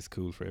 290 is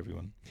cool for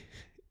everyone.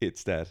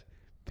 It's that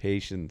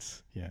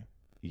patience. Yeah,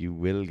 you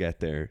will get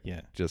there.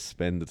 Yeah, just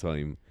spend the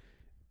time.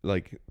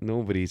 Like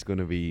nobody's going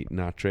to be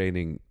not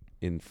training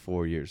in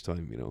 4 years'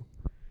 time. You know,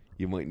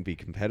 you mightn't be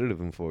competitive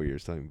in 4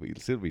 years' time, but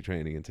you'll still be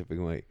training and tipping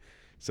away.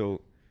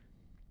 So,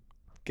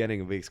 getting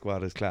a big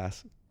squat is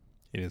class.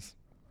 It is,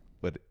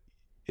 but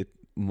it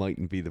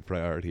mightn't be the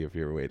priority if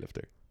you're a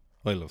weightlifter.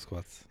 I love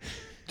squats.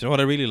 Do you know what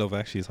I really love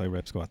actually is high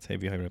rep squats,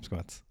 heavy high rep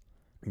squats.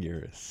 You're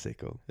a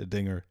sicko. A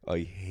dinger. I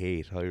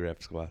hate high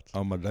rep squats.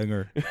 I'm a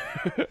dinger.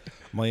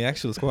 My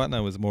actual squat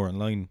now is more in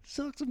line.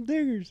 Suck some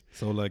dingers.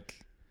 So like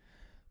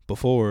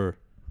before,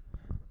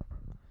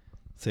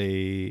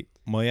 say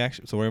my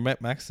actual, so where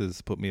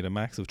maxes put me at a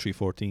max of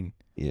 314.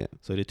 Yeah.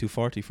 So I did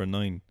 240 for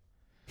 9,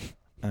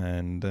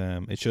 and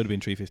it should have been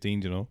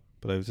 315, you know.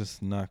 But I was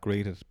just not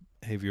great at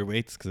heavier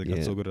weights because I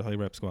got so good at high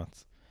rep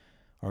squats.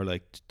 Or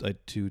like I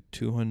did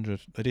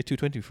 200. I did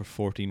 220 for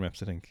 14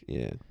 reps, I think.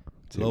 Yeah.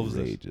 Loves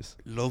outrageous.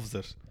 it. Loves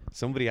it.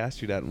 Somebody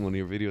asked you that in one of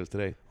your videos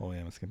today. Oh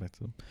yeah, let's get back to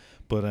them.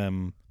 But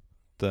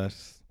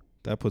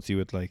that puts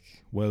you at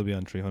like well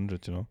beyond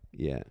 300, you know.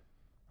 Yeah.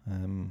 I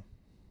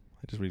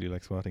just really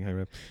like squatting high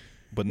reps.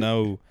 But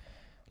now,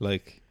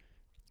 like,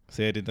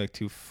 say I did like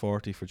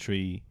 240 for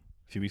 3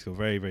 a few weeks ago,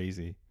 very very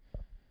easy.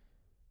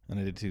 And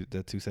I did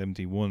that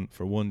 271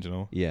 for 1, you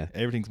know. Yeah.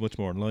 Everything's much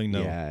more in line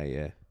now. Yeah,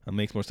 yeah. And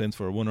makes more sense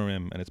for a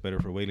 1RM, and it's better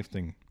for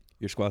weightlifting.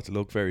 Your squats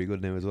look very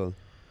good now as well.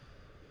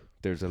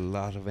 There's a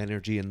lot of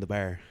energy in the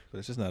bar. But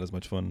it's just not as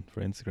much fun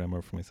for Instagram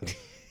or for myself.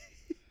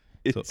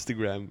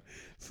 Instagram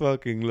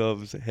fucking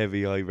loves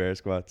heavy high bar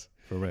squats.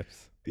 For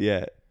reps.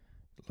 Yeah.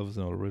 Loves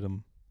an old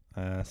rhythm.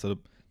 So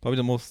probably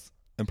the most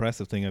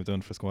impressive thing I've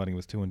done for squatting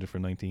was 200 for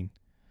 19.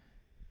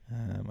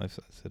 I've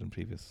said in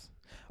previous.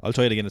 I'll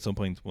try it again at some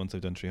point once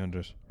I've done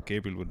 300.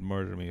 Gabriel would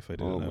murder me if I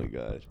did it now. Oh my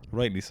god.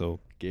 Rightly so.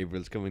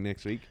 Gabriel's coming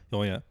next week.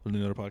 Oh yeah. We'll do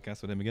another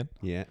podcast with him again.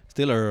 Yeah.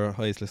 Still our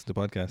highest listened to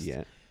podcast.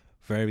 Yeah.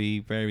 Very,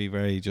 very,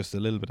 very just a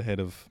little bit ahead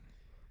of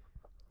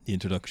the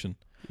introduction.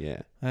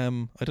 Yeah. I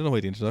don't know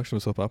why the introduction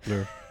was so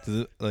popular.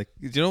 Do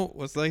you know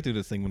what's I do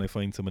this thing when I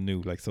find someone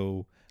new? Like,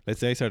 so let's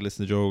say I started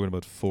listening to Joe Rogan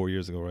about 4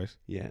 years ago, right?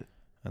 Yeah.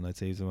 And I'd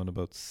say he's on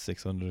about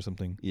 600 or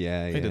something.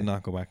 Yeah, I did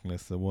not go back and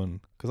listen to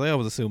one because I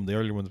always assumed the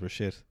earlier ones were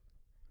shit.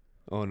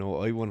 Oh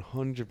no, I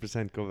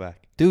 100% go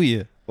back. Do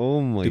you? Oh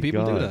my god. Do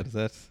people do that? Is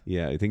that?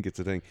 Yeah, I think it's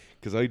a thing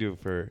because I do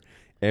it for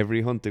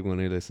every hunting one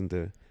I listen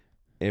to,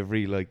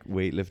 every like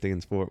weightlifting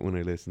and sport one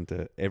I listen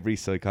to, every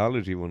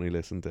psychology one I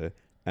listen to,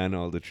 and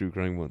all the true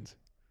crime ones.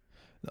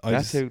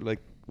 That's how, like,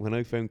 when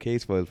I found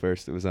Case File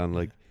first, it was on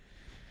like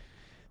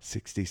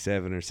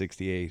 67 or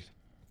 68,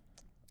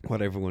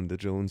 whatever one the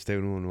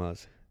Jonestown one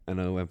was. And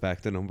I went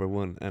back to number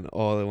 1, and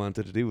all I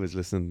wanted to do was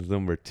listen to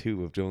number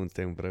 2 of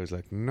Jonestown. But I was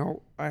like,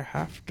 no, I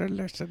have to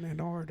listen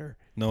in order.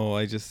 No,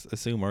 I just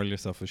assume earlier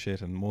stuff was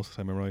shit, and most of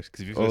the time I'm right.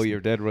 Cause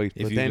you're dead right.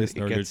 But then it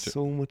gets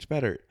so much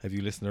better. Have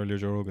you listened to earlier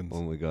Joe Rogans?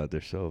 Oh my god,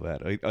 they're so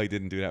bad. I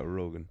didn't do that with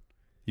Rogan.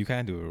 You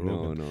can do it with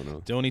Rogan.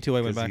 No. The only 2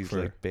 I went back he's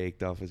for. Like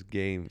baked off his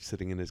game,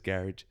 sitting in his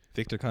garage.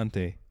 Victor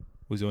Conte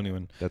was the only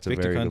one. That's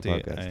Victor a very Conte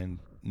good podcast. And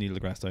Neil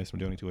deGrasse Tyson were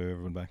the only 2 I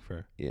ever went back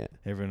for. Yeah.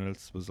 Everyone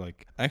else was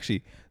like,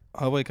 actually,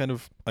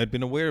 I'd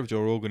been aware of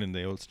Joe Rogan in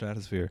the old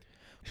stratosphere,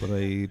 but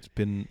I'd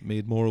been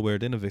made more aware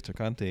then of Victor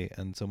Conte,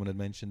 and someone had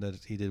mentioned that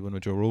he did one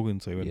with Joe Rogan,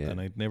 so I went, and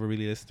I'd never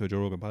really listened to a Joe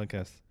Rogan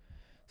podcast.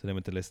 So then I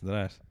went to listen to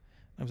that.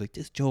 I was like,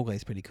 this Joe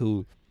guy's pretty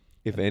cool.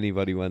 If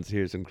anybody wants to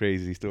hear some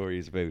crazy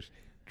stories about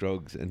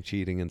drugs and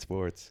cheating in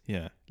sports,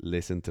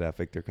 listen to that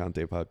Victor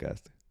Conte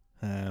podcast.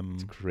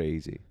 It's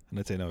crazy. And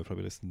I'd say now we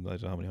probably listen to, I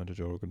don't know how many 100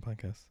 Joe Rogan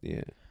podcasts.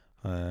 Yeah.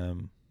 I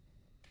don't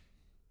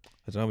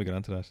know how we got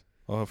onto that.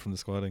 Oh, from the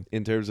squatting.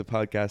 In terms of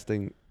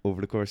podcasting, over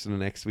the course of the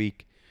next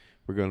week,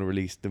 we're going to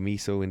release the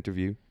Miso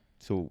interview.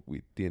 So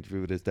the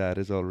interview with his dad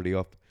is already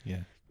up.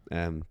 Yeah.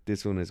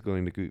 This one is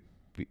going to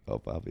be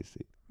up,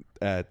 obviously.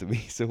 The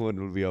Miso one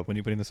will be up. When are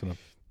you putting this one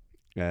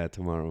up?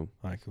 Tomorrow.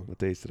 Alright, cool. What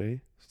day is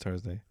today? It's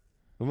Thursday.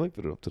 I might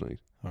put it up tonight.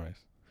 Alright.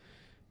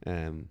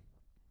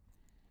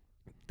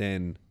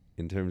 Then,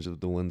 in terms of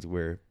the ones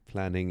we're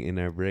planning in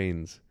our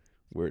brains,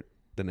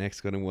 the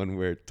next kind of one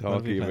we're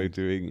talking about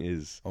doing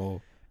is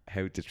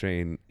how to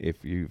train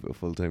if you've a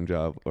full-time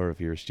job or if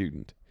you're a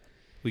student.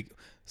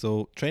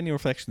 So Training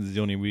Reflections is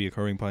the only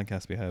reoccurring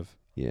podcast we have.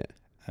 Yeah.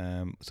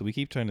 So we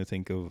keep trying to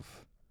think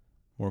of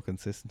more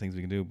consistent things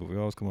we can do, but we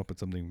always come up with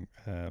something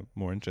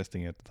more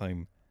interesting at the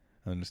time,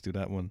 and let's do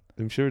that one.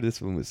 I'm sure this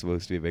one was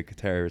supposed to be about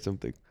guitar or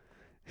something.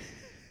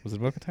 Was it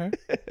about guitar?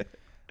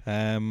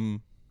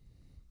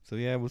 So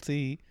yeah, we'll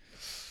see.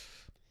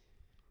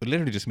 We'll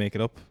literally just make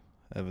it up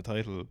of a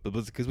title, but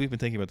because we've been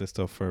thinking about this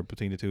stuff for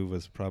between the two of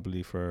us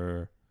probably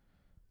for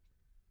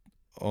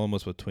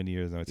almost 20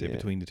 years now, I'd say,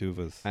 between the two of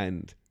us.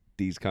 And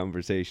these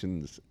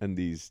conversations and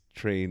these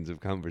trains of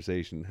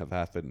conversation have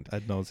happened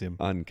ad nauseum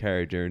on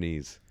car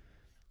journeys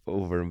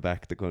over and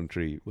back the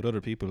country with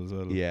other people as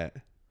well. Yeah.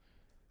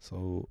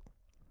 So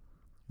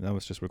now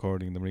it's just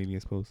recording them, really, I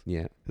suppose.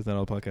 Yeah. Isn't that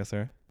all podcasts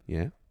are?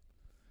 Yeah.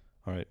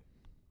 All right.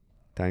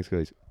 Thanks,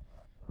 guys.